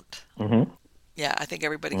about. Yeah. I think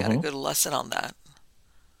everybody got a good lesson on that.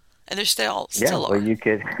 And they're still are. You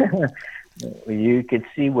could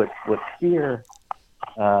see what fear,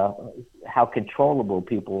 how controllable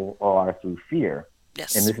people are through fear.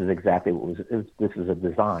 Yes. And this is exactly this is a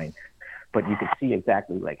design, but you could see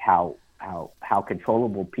exactly like how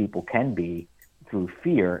controllable people can be through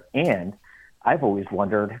fear. And I've always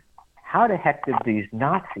wondered, how the heck did these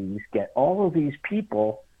Nazis get all of these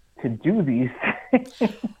people to do these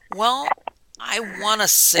things. Well, I want to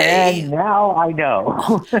say, And now I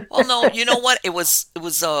know. well, no, you know what? It was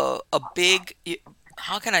a big.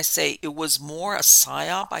 How can I say? It was more a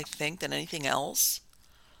psyop, I think, than anything else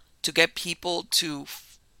to get people to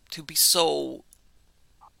be so.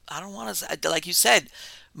 I don't want to say, like you said,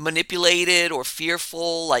 manipulated or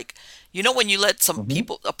fearful. Like, when you let some Hmm.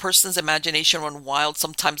 people, a person's imagination run wild,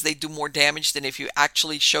 sometimes they do more damage than if you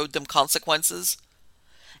actually showed them consequences.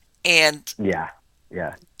 And Yeah,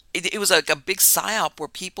 yeah, it was like a big psyop where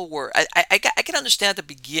people were. I can understand at the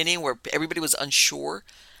beginning where everybody was unsure,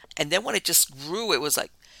 and then when it just grew, it was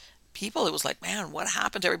like people. It was like, man, what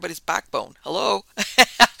happened to everybody's backbone? Hello,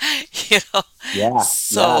 you know. yeah,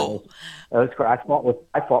 yeah. So, It was great. I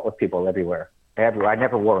fought with people everywhere. Everywhere. I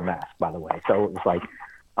never wore a mask, by the way. So it was like,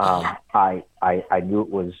 mhm, I knew it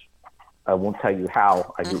was. I won't tell you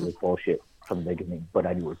how I knew it mhm. was bullshit from the beginning, but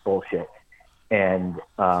I knew it was bullshit. And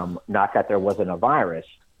not that there wasn't a virus,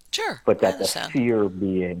 Sure, but I that the understand. fear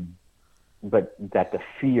being, but that the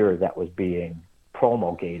fear that was being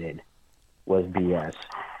promulgated was BS.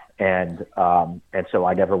 And so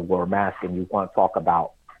I never wore a mask. And you want to talk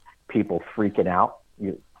about people freaking out?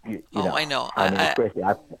 You Oh, know, I know. I mean, it's crazy.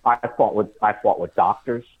 I fought with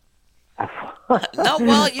doctors. I fought, No,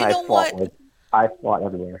 well, you I know fought what? with I fought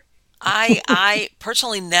everywhere. I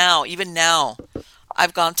personally now, even now,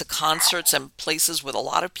 I've gone to concerts and places with a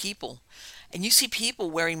lot of people, and you see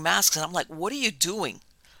people wearing masks, and I'm like, what are you doing?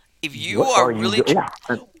 If you What are are you really, doing?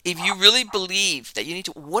 Yeah, if you really believe that you need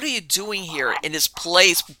to, what are you doing here in this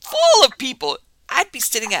place full of people? I'd be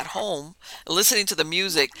sitting at home listening to the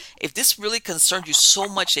music. If this really concerned you so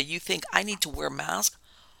much that you think I need to wear a mask,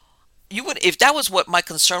 you would, if that was what my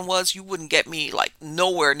concern was, you wouldn't get me like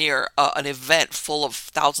nowhere near an event full of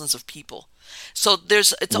thousands of people. So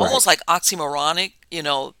it's right. almost like oxymoronic,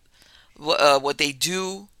 what they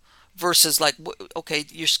do versus like, okay,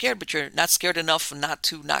 you're scared, but you're not scared enough not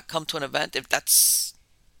to not come to an event. If that's,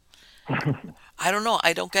 I don't know,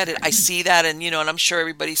 I don't get it. I see that, and I'm sure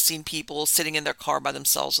everybody's seen people sitting in their car by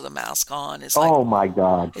themselves with a mask on. Oh my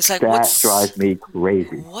God, It's like, that drives me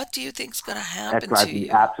crazy. what do you think's gonna That happen to drives me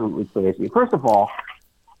you? absolutely crazy. First of all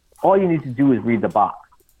you need to do is read the box,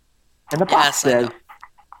 and the box Yes, I says know.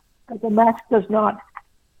 that the mask does not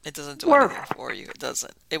It doesn't do work. anything for you. It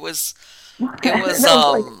doesn't. It was And I was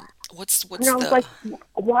like, what's the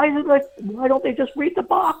why is it like? Why don't they just read the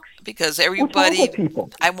box? because What's wrong with everybody,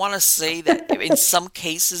 people? I want to say that in some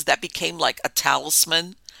cases that became like a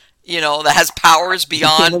talisman, that has powers It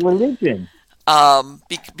became a beyond religion.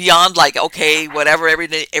 beyond like, okay, whatever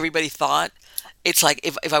everybody thought. It's like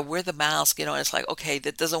if I wear the mask, it's like, okay,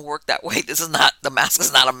 that doesn't work that way. This is not, the mask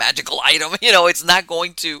is not a magical item. It's not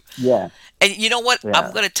going to. Yeah, And you know what?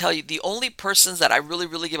 I'm yeah. going to tell you, the only persons that I really,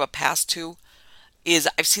 really give a pass to is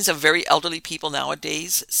I've seen some very elderly people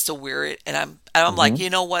nowadays still wear it, and I'm like, Hmm. you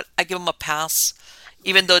know what? I give them a pass,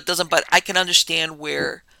 even though it doesn't. But I can understand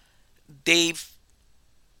where they've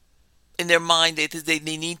in their mind they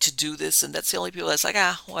need to do this, and that's the only people that's like,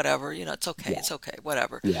 whatever, Yeah, it's okay,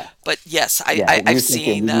 whatever. yeah, But yes, yeah. I've You're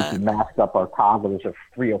thinking seen we need to that. mask up our toddlers of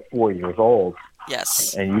 3 or 4 years old,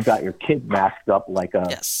 Yes, and you got your kid masked up like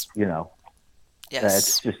a, yes, you know, it's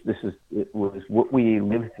yes, just it was what we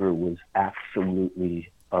lived through was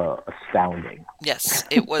absolutely astounding. yes.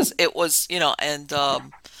 It was, and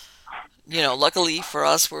luckily for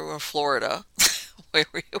us, we were in Florida, where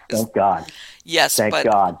it was. Thank God, Yes, thank but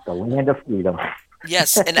God, the land of freedom.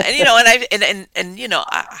 yes, and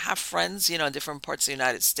I have friends, in different parts of the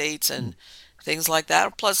United States and things like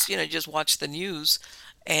that. Plus, just watch the news,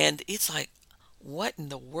 and it's like, what in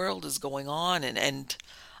the world is going on? And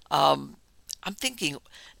um, I'm thinking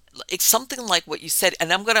it's something like what you said,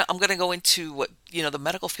 and I'm gonna go into what the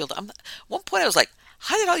medical field. At one point I was like,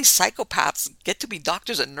 how did all these psychopaths get to be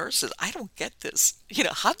doctors and nurses? I don't get this.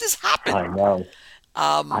 How did this happen? I know.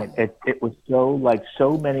 Um, It was so like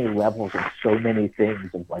so many levels and so many things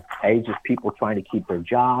of like just people trying to keep their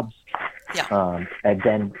jobs, yeah. and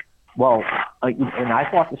then well, and I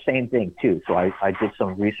thought the same thing too. So I did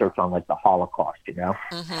some research on like the Holocaust,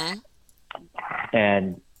 Mm-hmm.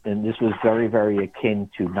 and this was very very akin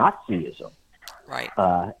to Nazism, Right.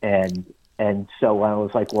 and so I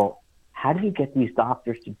was like, well, how do you get these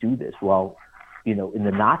doctors to do this? Well, in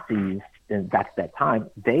the Nazis, and that's that time,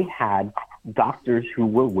 they had doctors who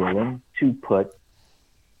were willing to put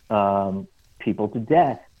people to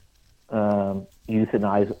death,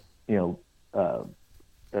 euthanize, uh, uh,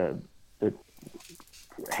 uh,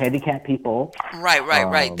 handicapped people, Right, right,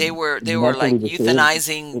 right. They were mentally like disabled.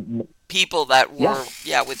 euthanizing people that Yeah, were,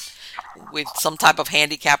 yeah, with some type of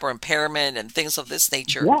handicap or impairment and things of this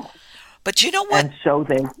nature. yeah. But you know what? And so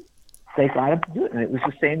they they got him to do it. And it was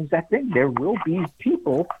the same exact thing. There will be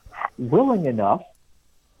people willing enough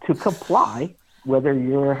to comply, whether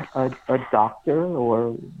you're a doctor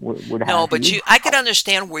or what No, have but you. I could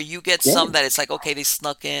understand where you get Yeah, some that it's like, okay, they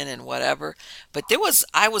snuck in and whatever. But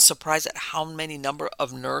I was surprised at how many number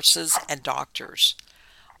of nurses and doctors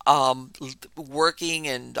working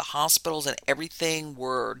in the hospitals and everything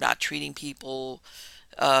were not treating people,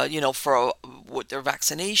 for with their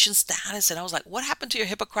vaccination status. And I was like, what happened to your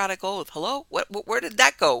Hippocratic oath? Hello? Where did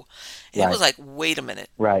that go? And it right, was like, wait a minute.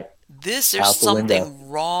 right. There's Out the window. something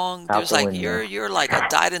wrong. Out There's the like, window. you're like a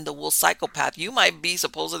dyed in the wool psychopath. You might be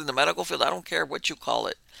supposedly in the medical field. I don't care what you call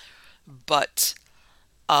it. But,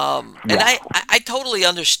 and Yeah, I totally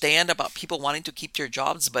understand about people wanting to keep their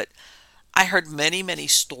jobs, but I heard many, many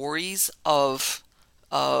stories of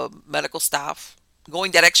medical staff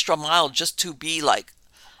going that extra mile just to be like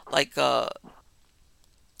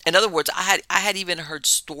in other words, I had even heard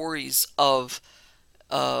stories of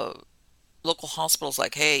uh, local hospitals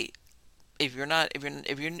like, hey, if you're not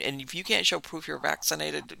if you can't show proof you're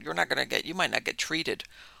vaccinated, you might not get treated,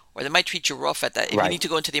 or they might treat you rough at that if you right. need to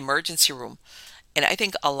go into the emergency room. And I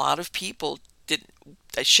think a lot of people did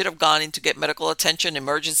that should have gone in to get medical attention,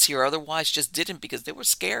 emergency or otherwise, just didn't because they were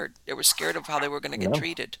scared. They were scared of how they were going to get No,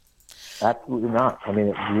 treated. absolutely not. I mean,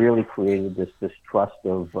 it really created this distrust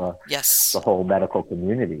of the Yes. whole medical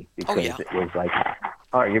community Oh because yeah. it was like,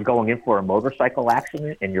 oh, you're going in for a motorcycle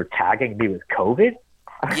accident and you're tagging me with COVID?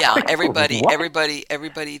 Yeah, What?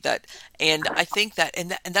 everybody that, and I think that,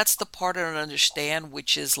 and that's the part I don't understand,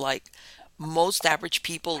 which is like most average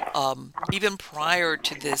people, even prior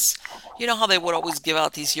to this, you know how they would always give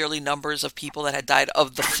out these yearly numbers of people that had died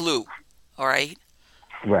of the flu, all right?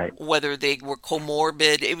 Right. Whether they were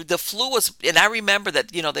comorbid, the flu was, and I remember that,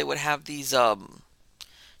 they would have these,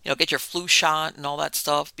 get your flu shot and all that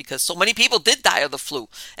stuff because so many people did die of the flu.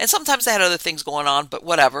 And sometimes they had other things going on, but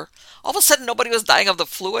whatever. All of a sudden, nobody was dying of the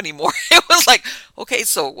flu anymore. It was like, okay,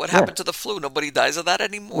 so what Yeah. happened to the flu? Nobody dies of that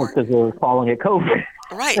Well, anymore. because they were calling it COVID.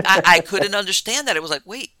 Right. I couldn't understand that. It was like,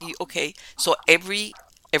 wait, okay, so every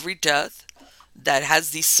death that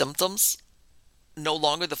has these symptoms, no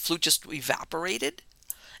longer the flu just evaporated?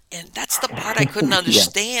 And that's the part I couldn't Yeah.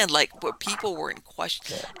 understand. Like, where people were in question,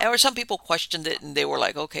 or some people questioned it, and they were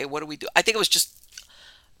like, "Okay, what do we do?" I think it was just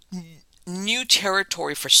new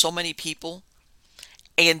territory for so many people,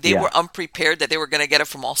 and they Yeah. were unprepared that they were going to get it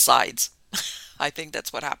from all sides. I think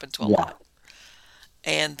that's what happened to a Yeah. lot.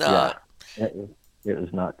 And Yeah. It was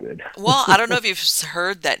not good. well, I don't know if you've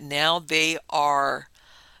heard that now they are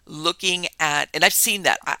looking at, and I've seen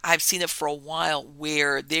that. I've seen it for a while,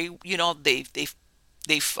 where they've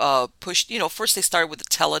pushed. First they started with the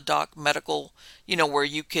teledoc medical, where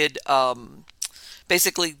you could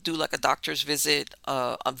basically do like a doctor's visit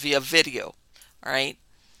via video, all right?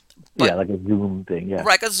 Yeah, But like a Zoom thing. Yeah.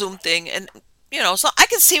 like a Zoom thing, and so I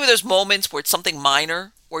can see where there's moments where it's something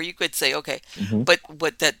minor where you could say, okay, Hmm. but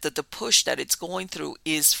that the push that it's going through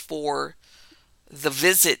is for the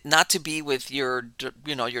visit not to be with your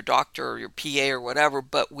doctor or your PA or whatever,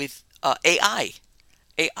 but with AI.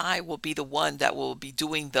 AI will be the one that will be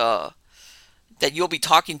doing that you'll be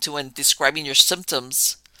talking to and describing your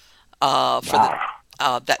symptoms for the Wow.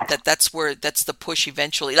 that's the push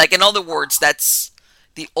eventually. Like, in other words, that's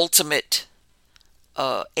the ultimate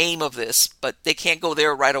aim of this, but they can't go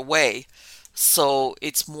there right away. So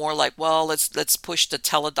it's more like, well, let's push the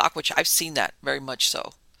teledoc, which I've seen that very much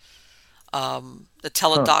so. The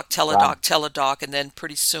Huh. teledoc, Wow. teledoc, teledoc, and then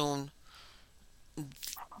pretty soon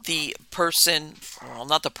the person, well,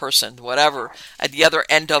 not the person, whatever, at the other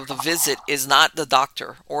end of the visit is not the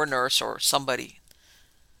doctor or nurse or somebody.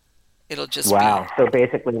 It'll just be, Wow. So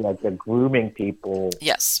basically, like they're grooming people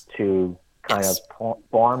yes, to kind of yes,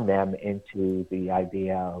 form them into the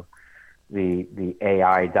idea of the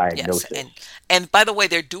AI yes. diagnosis. And by the way,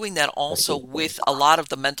 they're doing that That's also insane. with a lot of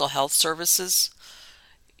the mental health services.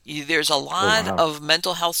 There's a Oh lot wow. of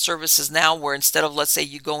mental health services now where instead of, let's say,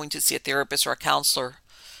 you going to see a therapist or a counselor,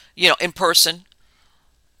 in person,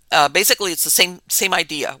 basically it's the same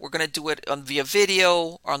idea. We're going to do it via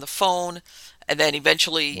video or on the phone, and then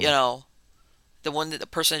eventually, the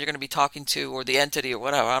person that you're going to be talking to, or the entity or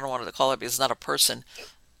whatever, I don't want to call it because it's not a person,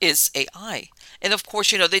 is AI. And of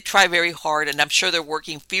course, they try very hard, and I'm sure they're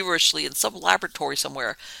working feverishly in some laboratory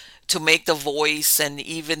somewhere to make the voice and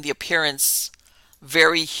even the appearance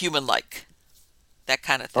very human-like, that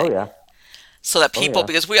kind of Oh thing. yeah. So that Oh people, yeah.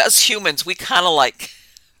 because we as humans, we kind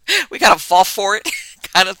of fall for it,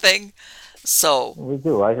 kind of thing. So, We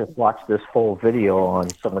do. I just watched this whole video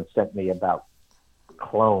on someone sent me about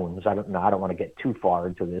clones. I don't know. I don't want to get too far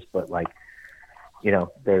into this, but like,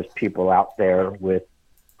 there's people out there with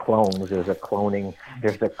clones. There's a cloning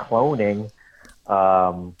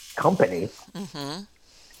company, Mm-hmm.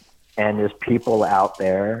 and there's people out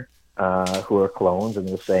there who are clones, and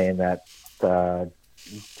they're saying that uh,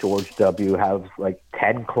 George W. has like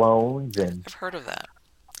 10 clones, I've heard of that.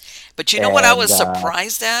 But you know what I and was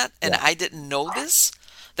surprised at, and yeah, I didn't know this?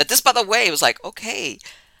 That this, by the way, was like, okay,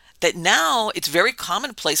 that now it's very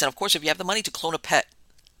commonplace. And of course, if you have the money to clone a pet,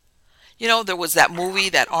 there was that movie,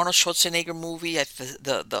 that Arnold Schwarzenegger movie,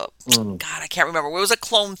 the mm, God, I can't remember. It was a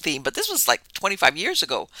clone theme, but this was like 25 years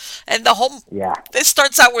ago. And the whole yeah, this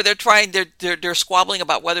starts out where they're squabbling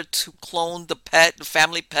about whether to clone the pet, the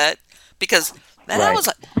family pet, because then I right, was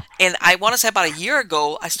like, and I want to say about a year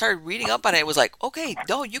ago, I started reading up on it. It was like, okay,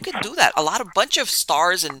 no, you can do that. Bunch of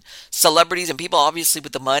stars and celebrities and people, obviously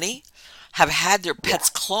with the money, have had their yeah. pets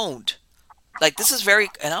cloned. Like this is very,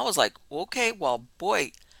 and I was like, okay, well,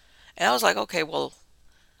 boy, and I was like, okay, well,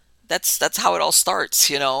 that's how it all starts,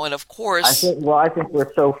 and of course, I think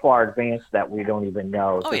we're so far advanced that we don't even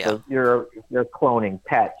know. oh Because yeah, if you're cloning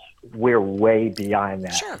pets, we're way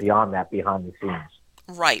sure, beyond that, behind the scenes.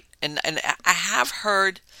 right, and I have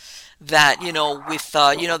heard that with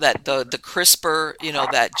that the CRISPR,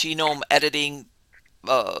 that genome editing,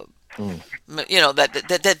 uh, Mm,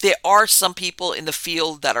 that there are some people in the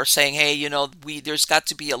field that are saying, hey, we there's got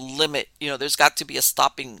to be a limit, there's got to be a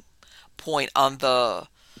stopping point on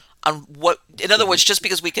what, in other words, just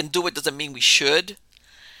because we can do it doesn't mean we should.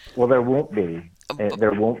 well, there won't be. But,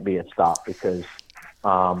 There won't be a stop because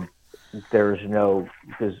um, there's no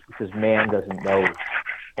because man doesn't know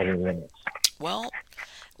any limits. well,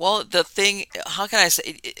 Well, the thing, how can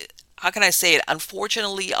I say it?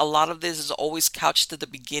 Unfortunately, a lot of this is always couched at the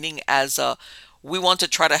beginning as we want to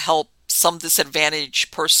try to help some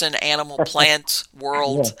disadvantaged person, animal, plant, Yeah,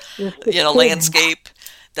 world, it's the kids. landscape.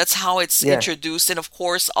 That's how it's Yeah, introduced. And of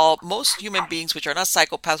course, all most human beings, which are not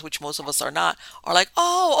psychopaths, which most of us are not, are like,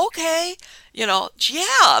 oh, okay,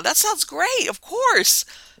 yeah, that sounds great. Of course,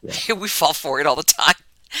 yeah. we fall for it all the time.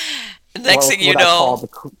 And next Well, thing it's you what I call know,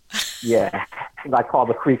 yeah, what I call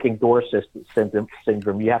the creaking door syndrome.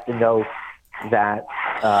 Syndrome. You have to know that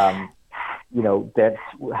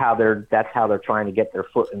that's how they're trying to get their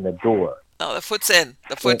foot in the door. no, the foot's in.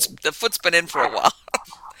 Yeah. The foot's been in for a while.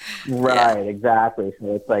 Yeah. Right, exactly.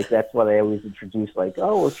 So it's like that's what I always introduce, like,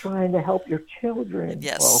 oh, we're trying to help your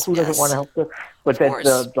children. Well, Yes. who doesn't want to Yes. help them? But Of then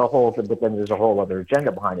course. but then there's a whole other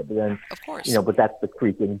agenda behind it. But then, Of course. but that's the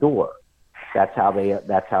creaking door. That's how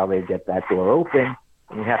they get that door open.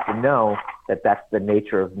 And you have to know that that's the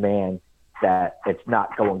nature of man. That it's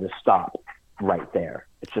not going to stop right there.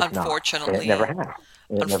 It's just not, and it never Unfortunately, has,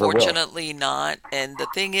 and it never will. unfortunately not. And the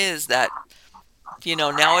thing is that,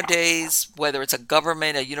 nowadays, whether it's a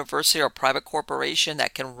government, a university, or a private corporation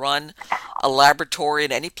that can run a laboratory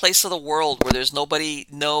in any place of the world where there's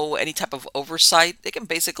any type of oversight, they can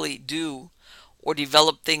basically do or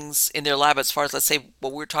develop things in their lab as far as, let's say,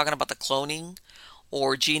 what we're talking about, the cloning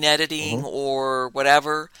or gene editing Hmm. or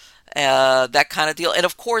whatever, that kind of deal. And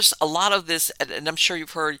of course, a lot of this, and I'm sure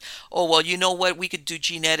you've heard, oh, well, you know what, we could do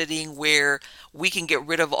gene editing where we can get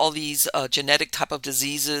rid of all these genetic type of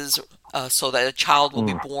diseases so that a child will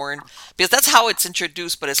be Mm. born. Because that's how it's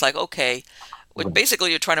introduced, but it's like, okay, what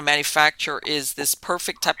basically you're trying to manufacture is this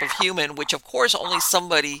perfect type of human, which of course only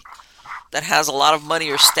somebody that has a lot of money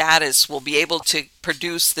or status will be able to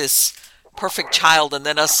produce this perfect child, and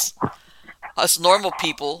then us normal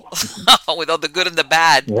people with all the good and the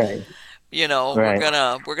bad, Right. we're Right.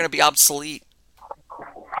 gonna be obsolete.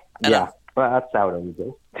 And Yeah. Well, that's how it always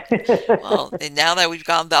well, is. and now that we've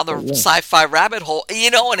gone down the Yeah. sci-fi rabbit hole,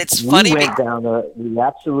 and it's funny because We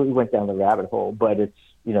absolutely went down the rabbit hole, but it's,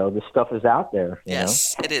 the stuff is out there.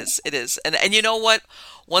 yes, it is, and you know what?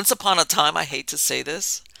 Once upon a time, I hate to say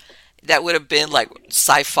this, that would have been like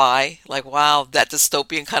sci-fi, like wow, that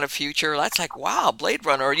dystopian kind of future. That's like wow, Blade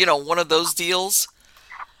Runner, one of those deals.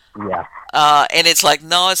 Yeah. And it's like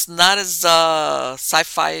no, it's not as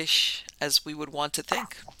sci-fi-ish as we would want to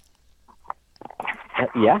think.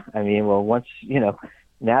 Yeah. I mean, well, once,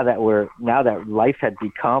 now that life had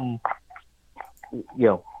become, you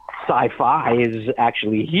know, sci-fi is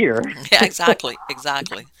actually here. Yeah, exactly,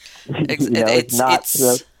 exactly. It's not,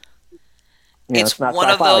 It's it's not one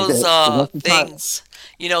of sci-fi like those that. Once upon, things.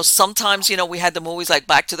 Sometimes we had the movies like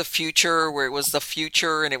Back to the Future where it was the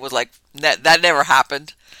future and it was like that never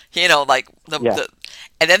happened. Like yeah,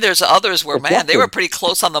 and then there's others where the man they were Jetsons. pretty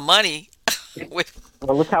close on the money with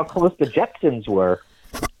Well, look how close the Jetsons were.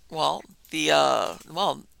 well the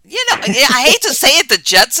yeah, I hate to say it, the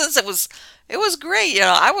Jetsons, it was great.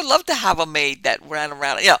 I would love to have a maid that ran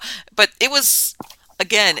around. But it was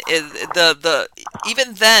again the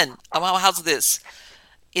even then. How's this?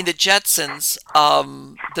 in the Jetsons,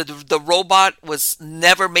 the robot was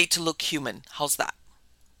never made to look human. How's that?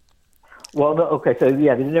 Well, no, okay, so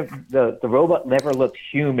yeah, the robot never looked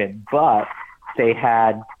human, but they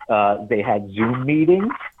had Zoom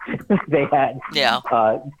meetings. They had Yeah,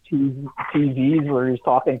 uh, TVs where he was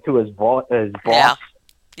talking to his boss yeah,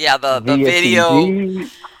 yeah. The via video. TV.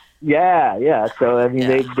 Yeah, yeah. So I mean,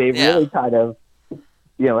 Yeah, they yeah. really kind of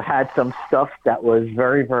had some stuff that was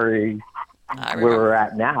very I where we're remember.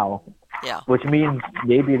 at now, Yeah, which means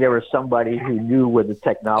maybe there was somebody who knew where the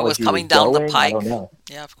what was technology was coming down the going. I don't pike? know.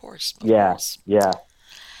 Yeah, of course, of Yeah, course. yeah,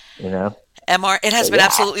 you know. Mr. It has But been yeah,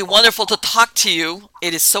 absolutely wonderful to talk to you.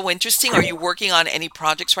 It is so interesting. Are you working on any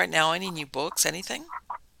projects right now? Any new books? Anything?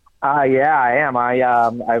 yeah, I am.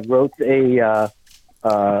 I wrote a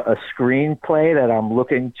screenplay that I'm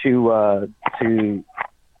looking to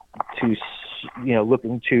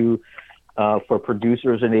looking to for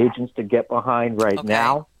producers and agents to get behind right Okay.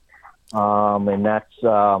 now. And that's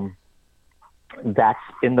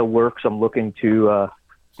in the works. I'm looking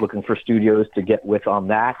for studios to get with on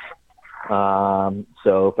that.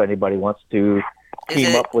 So if anybody wants to Is team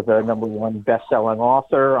it? up with a number one best-selling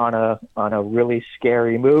author on a really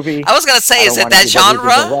scary movie, I was gonna say, I is don't it want to that give everything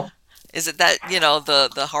genre? away. Is it that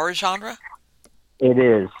the horror genre? It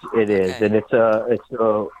is, Okay. and it's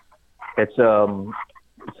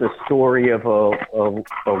it's a story of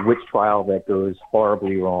a witch trial that goes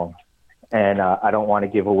horribly wrong, and I don't want to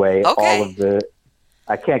give away all Okay. of the.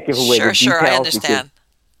 I can't give away the Sure, sure. I details understand.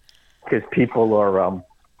 because people are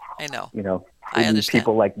I know. they I need understand.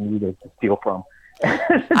 people like me to steal from.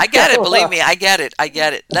 I get it. so Believe me, I get it. I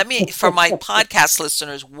get it. Let me, for my podcast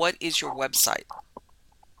listeners, what is your website?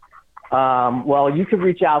 well, you can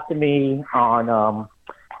reach out to me on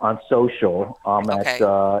social. At Okay.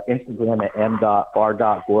 Instagram at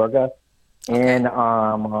m.bar.gorga, Okay. and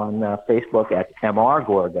on Facebook at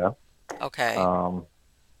mrgorga. Okay. Um,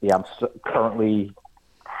 yeah, currently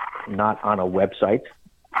not on a website.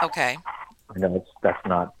 Okay. I know that's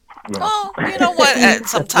not Well, you know what?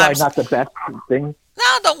 that's probably Sometimes, not the best thing.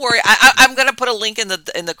 no, don't worry. I'm gonna put a link in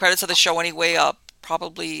the credits of the show anyway.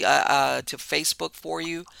 Probably to Facebook for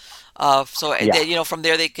you. So Yeah, from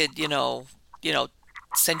there they could you know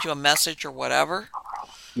send you a message or whatever.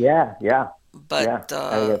 yeah, yeah, But yeah.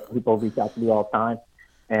 I get people reach out to me all the time.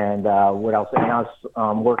 And what else? And I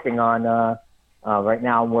was working on right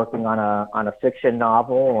now. I'm working on a fiction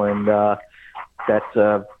novel, and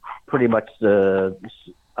that's pretty much the.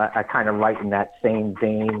 I kind of write in that same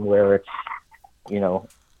vein where it's you know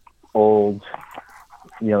old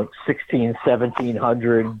 16,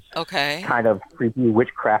 1700s okay, kind of creepy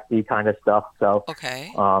witchcrafty kind of stuff. So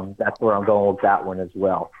okay, that's where I'm going with that one as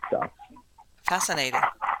well. So fascinating.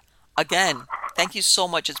 Again, thank you so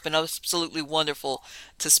much. It's been absolutely wonderful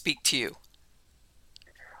to speak to you.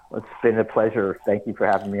 it's been a pleasure. Thank you for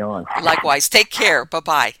having me on. Likewise, take care. Bye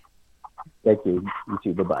bye. Thank you. You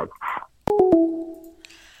too. Bye bye.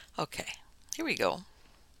 Okay, here we go.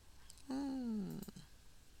 Hmm.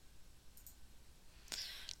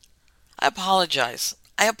 I apologize.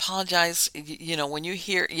 I apologize. When you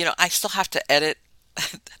hear, I still have to edit.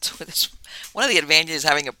 That's one of the advantages of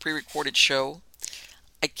having a pre-recorded show.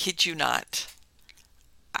 I kid you not.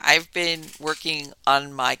 I've been working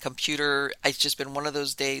on my computer. It's just been one of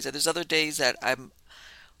those days. There's other days that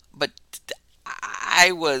but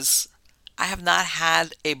I was, I have not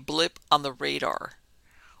had a blip on the radar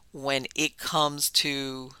when it comes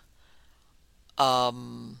to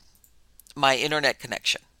um, my internet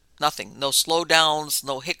connection. Nothing. No slowdowns,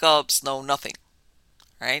 no hiccups, no nothing.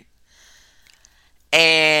 Right?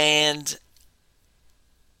 And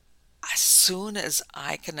as soon as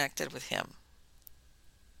I connected with him,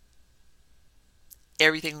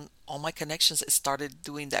 everything, all my connections, it started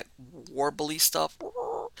doing that warbly stuff,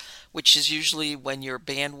 which is usually when your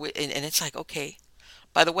bandwidth, and it's like, okay,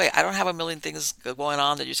 by the way, I don't have a million things going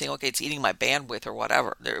on that you're saying, okay, it's eating my bandwidth or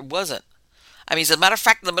whatever. There it wasn't. I mean, as a matter of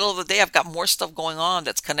fact, in the middle of the day, I've got more stuff going on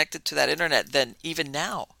that's connected to that internet than even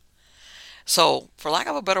now. So, for lack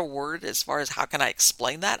of a better word, as far as how can I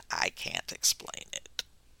explain that, I can't explain it.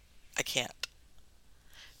 I can't.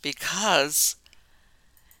 Because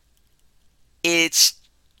it's,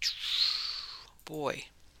 boy,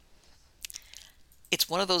 it's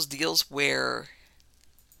one of those deals where,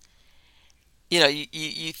 you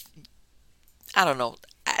I don't know.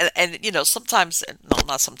 And sometimes, no,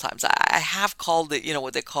 not sometimes. I have called it,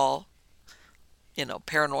 what they call,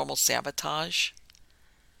 paranormal sabotage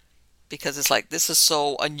because it's like this is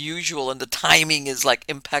so unusual and the timing is like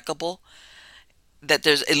impeccable that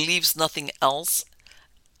it leaves nothing else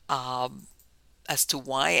as to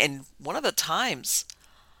why. And one of the times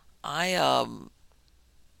I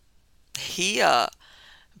he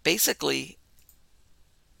basically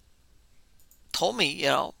told me,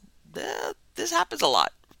 this happens a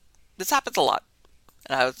lot. This happens a lot.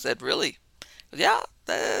 And I said, really? Yeah,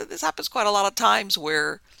 this happens quite a lot of times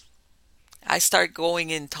where I start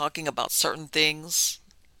going and talking about certain things,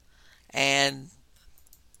 and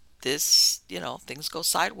things go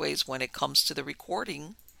sideways when it comes to the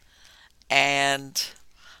recording. And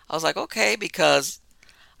I was like, okay, because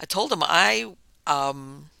I told him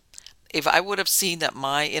um, if I would have seen that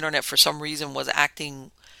my internet for some reason was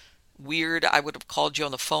acting weird, I would have called you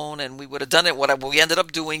on the phone and we would have done it what we ended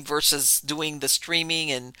up doing versus doing the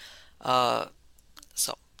streaming. And uh,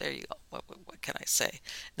 so there you go. What can I say?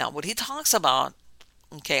 Now, what he talks about,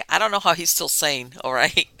 okay, I don't know how he's still sane, all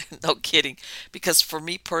right? No kidding. Because for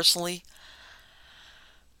me personally,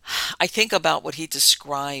 I think about what he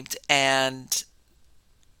described, and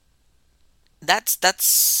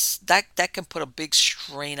that can put a big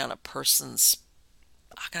strain on a person's,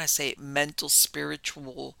 how can I say it, mental,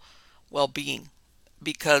 spiritual well-being.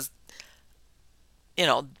 Because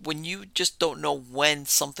when you just don't know when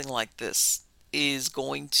something like this is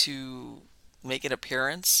going to make an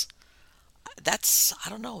appearance, I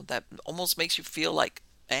don't know, that almost makes you feel like,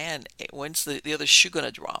 man, when's the other shoe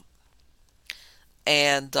gonna drop?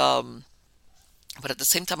 And but at the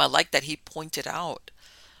same time, I like that he pointed out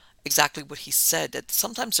exactly what he said, that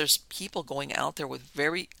sometimes there's people going out there with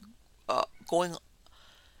very going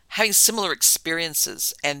having similar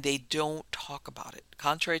experiences and they don't talk about it.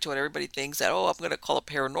 Contrary to what everybody thinks, that, oh, I'm going to call a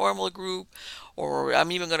paranormal group, or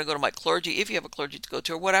I'm even going to go to my clergy if you have a clergy to go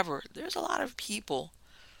to, or whatever. There's a lot of people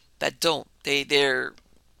that don't.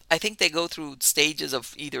 I think they go through stages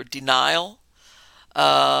of either denial,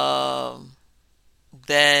 um,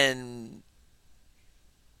 then,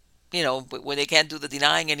 but when they can't do the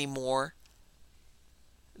denying anymore,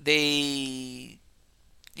 they,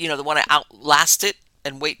 they want to outlast it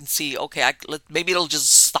and wait and see, okay, maybe it'll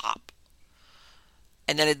just stop.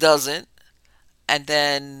 And then it doesn't. And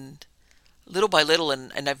then little by little,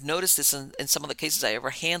 and I've noticed this in some of the cases I ever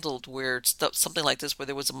handled where it's something like this, where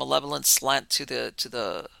there was a malevolent slant to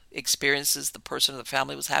the experiences the person or the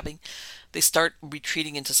family was having, they start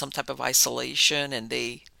retreating into some type of isolation, and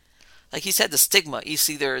they, like he said, the stigma. You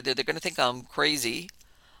see, they're going to think I'm crazy,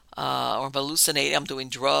 or I'm hallucinating, I'm doing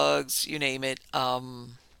drugs, you name it.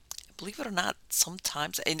 Believe it or not,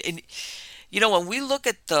 sometimes, and when we look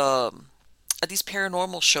at these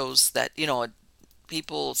paranormal shows that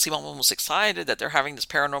people seem almost excited that they're having this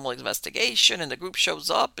paranormal investigation and the group shows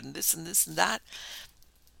up and this and this and that.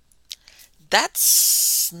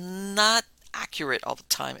 That's not accurate all the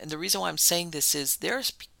time. And the reason why I'm saying this is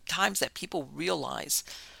there's times that people realize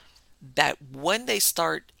that when they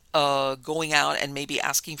start going out and maybe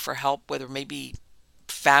asking for help, whether maybe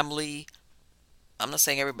family, I'm not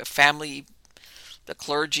saying everybody, family, the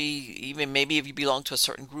clergy, even maybe if you belong to a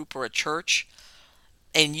certain group or a church,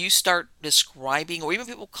 and you start describing, or even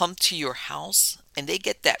people come to your house and they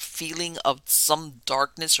get that feeling of some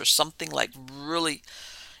darkness or something like really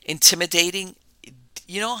intimidating.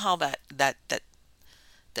 You know how that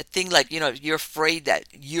thing, like, you're afraid that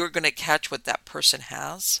you're going to catch what that person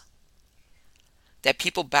has, that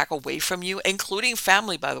people back away from you, including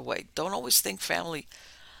family, by the way. Don't always think family,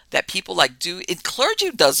 that people like do it.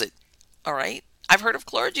 Clergy does it, all right? I've heard of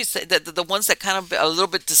clergy say that the ones that kind of a little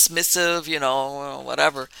bit dismissive,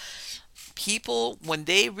 whatever. People, when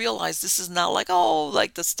they realize this is not like, oh,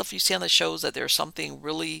 like the stuff you see on the shows, that there's something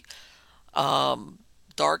really um,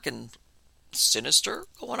 dark and sinister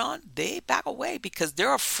going on, they back away because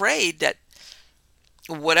they're afraid that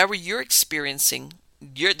whatever you're experiencing,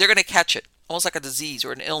 they're going to catch it, almost like a disease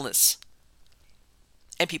or an illness,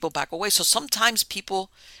 and people back away. So sometimes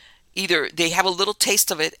people either they have a little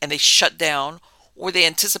taste of it and they shut down, or they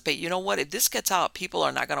anticipate, you know what, if this gets out, people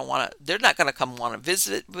are not going to want to, they're not going to come want to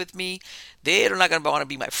visit with me. They're not going to want to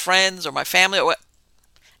be my friends or my family, or what,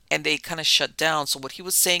 and they kind of shut down. So what he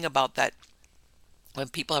was saying about that, when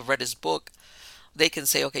people have read his book, they can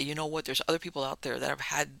say, okay, you know what, there's other people out there that have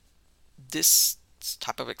had this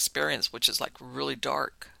type of experience, which is like really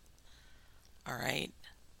dark. All right.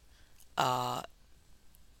 Uh,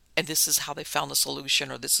 and this is how they found the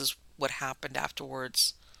solution, or this is what happened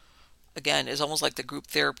afterwards. Again, is almost like the group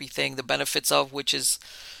therapy thing, the benefits of which is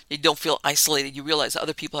you don't feel isolated. You realize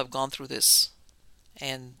other people have gone through this,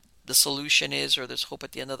 and the solution is, or there's hope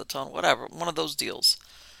at the end of the tunnel, whatever, one of those deals.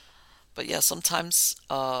 But yeah, sometimes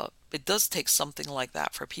it does take something like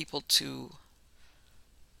that for people to,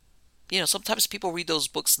 sometimes people read those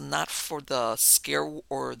books not for the scare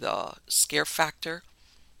or the scare factor.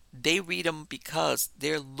 They read them because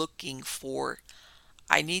they're looking for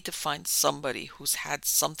I need to find somebody who's had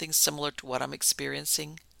something similar to what I'm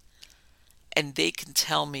experiencing, and they can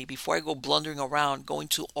tell me before I go blundering around going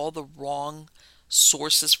to all the wrong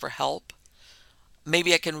sources for help.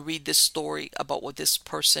 Maybe I can read this story about what this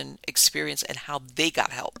person experienced and how they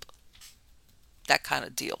got help. That kind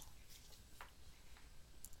of deal.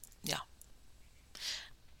 Yeah.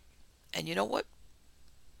 And you know what?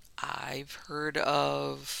 I've heard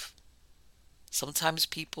of sometimes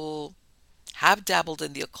people have dabbled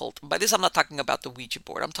in the occult. By this, I'm not talking about the Ouija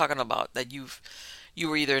board. I'm talking about that you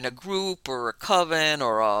were either in a group or a coven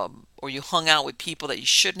or you hung out with people that you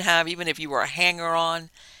shouldn't have, even if you were a hanger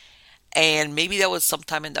on. And maybe that was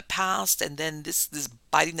sometime in the past, and then this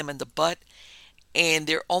biting them in the butt, and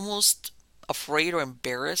they're almost afraid or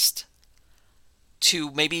embarrassed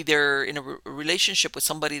to maybe they're in a relationship with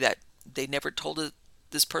somebody that they never told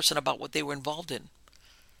this person about what they were involved in.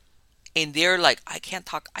 And they're like, I can't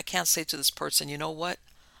talk, I can't say to this person, you know what?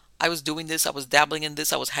 I was doing this, I was dabbling in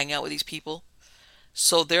this, I was hanging out with these people.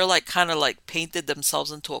 So they're like kind of like painted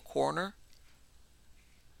themselves into a corner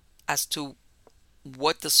as to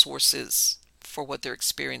what the source is for what they're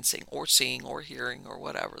experiencing or seeing or hearing or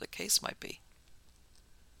whatever the case might be.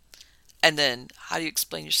 And then how do you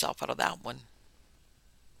explain yourself out of that one?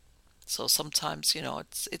 So sometimes,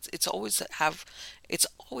 it's always have it's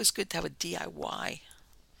always good to have a DIY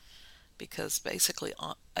because basically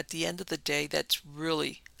at the end of the day that's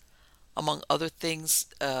really among other things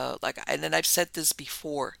like and then I've said this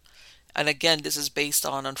before. And again, this is based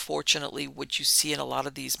on, unfortunately, what you see in a lot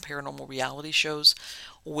of these paranormal reality shows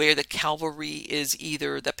where the cavalry is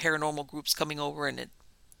either the paranormal groups coming over and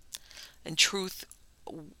in truth,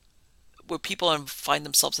 where people find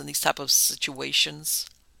themselves in these type of situations,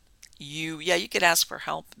 you could ask for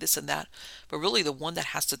help, this and that, but really the one that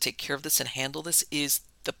has to take care of this and handle this is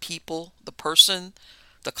the people, the person,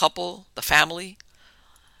 the couple, the family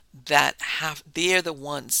they're the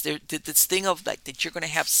ones. They're this thing of like that you're going to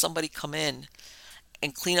have somebody come in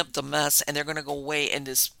and clean up the mess and they're going to go away and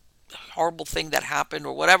this horrible thing that happened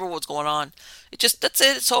or whatever was going on, that's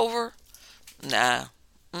it, it's over. Nah.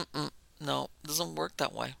 Mm-mm. No, it doesn't work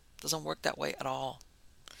that way. It doesn't work that way at all.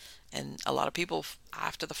 And a lot of people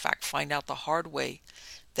after the fact find out the hard way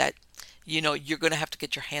that you're going to have to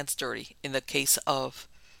get your hands dirty in the case of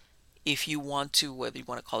if you want to, whether you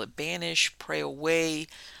want to call it banish, pray away,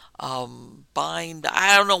 bind,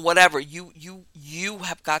 I don't know, whatever. You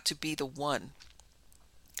have got to be the one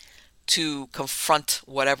to confront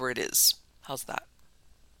whatever it is. How's that?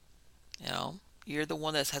 You're the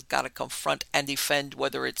one that has got to confront and defend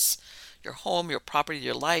whether it's your home, your property,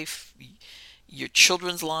 your life, your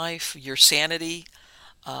children's life, your sanity.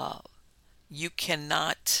 Uh, you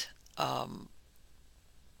cannot,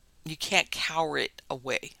 you can't cower it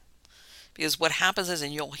away. Because what happens is,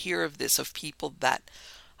 and you'll hear of this, of people that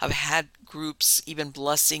have had groups, even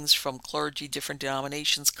blessings from clergy, different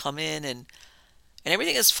denominations come in and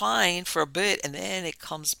everything is fine for a bit and then it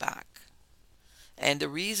comes back. And the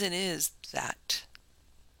reason is that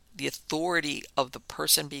the authority of the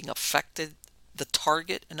person being affected, the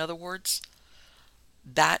target, in other words,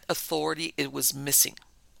 that authority, it was missing.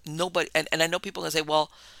 Nobody, and I know people can say, well,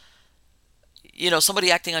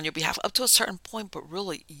 somebody acting on your behalf up to a certain point, but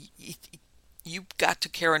really, you've got to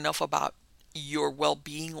care enough about your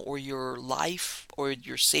well-being or your life or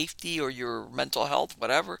your safety or your mental health,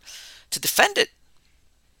 whatever, to defend it,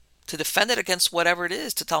 against whatever it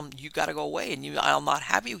is, to tell them you got to go away and I'll not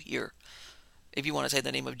have you here. If you want to say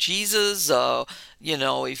the name of Jesus,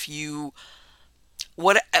 if you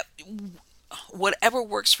what whatever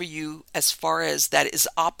works for you, as far as that is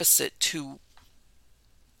opposite to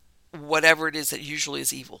whatever it is that usually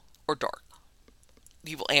is evil or dark,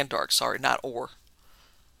 evil and dark. Sorry, not or.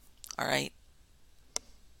 All right,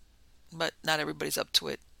 but not everybody's up to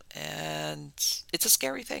it, and it's a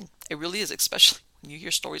scary thing. It really is, especially when you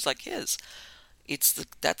hear stories like his.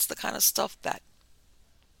 That's the kind of stuff that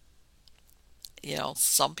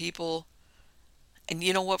some people, and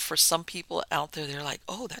you know what, for some people out there, they're like,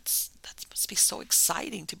 oh, that must be so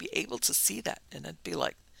exciting to be able to see that, and I'd be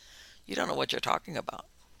like, you don't know what you're talking about.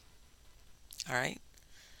 All right,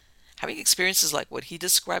 having experiences like what he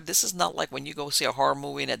described, this is not like when you go see a horror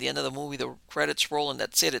movie and at the end of the movie the credits roll and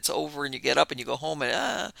that's it, it's over, and you get up and you go home and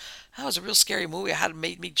that was a real scary movie. I had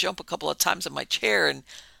made me jump a couple of times in my chair, and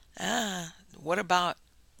what about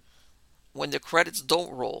when the credits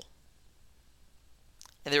don't roll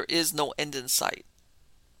and there is no end in sight?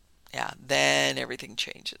 Yeah, then everything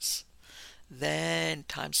changes. Then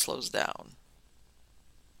time slows down.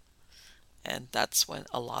 And that's when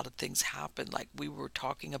a lot of things happen, like we were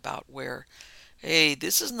talking about, where, hey,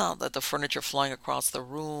 this is not that the furniture flying across the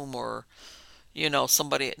room or,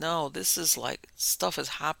 Somebody, no, this is like stuff is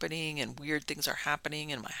happening and weird things are happening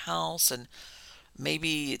in my house. And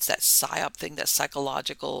maybe it's that psyop thing, that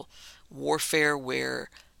psychological warfare where,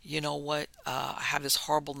 I have this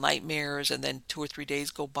horrible nightmares and then 2 or 3 days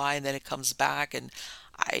go by and then it comes back and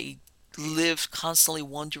I live constantly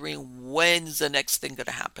wondering when's the next thing going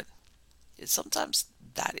to happen. Sometimes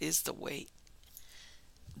that is the way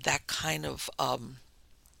that kind of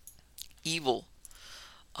evil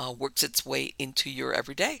works its way into your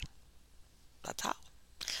everyday. That's how.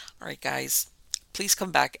 All right, guys, please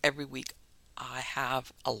come back every week. I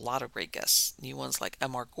have a lot of great guests, new ones like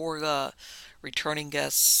MR Gorga, returning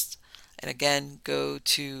guests. And again, go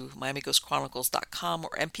to miamighostchronicles.com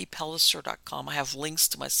or mpelliser.com. I have links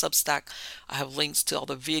to my Substack. I have links to all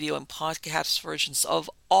the video and podcast versions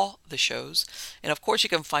of all the shows. And of course, you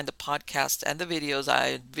can find the podcast and the videos. I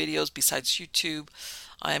have videos besides YouTube.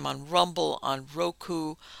 I am on Rumble, on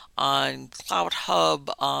Roku, on Cloud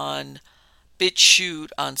Hub, on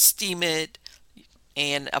BitChute, on Steemit,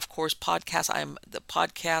 and of course podcasts. I'm the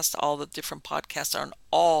podcast. All the different podcasts are on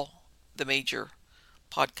all the major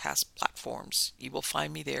podcast platforms. You will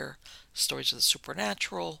find me there. Stories of the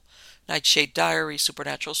Supernatural, Nightshade Diary,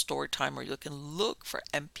 Supernatural Storytime, or you can look for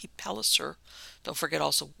MP Pelliser. Don't forget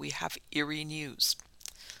also we have eerie news.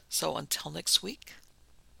 So until next week,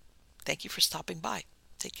 thank you for stopping by.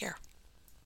 Take care.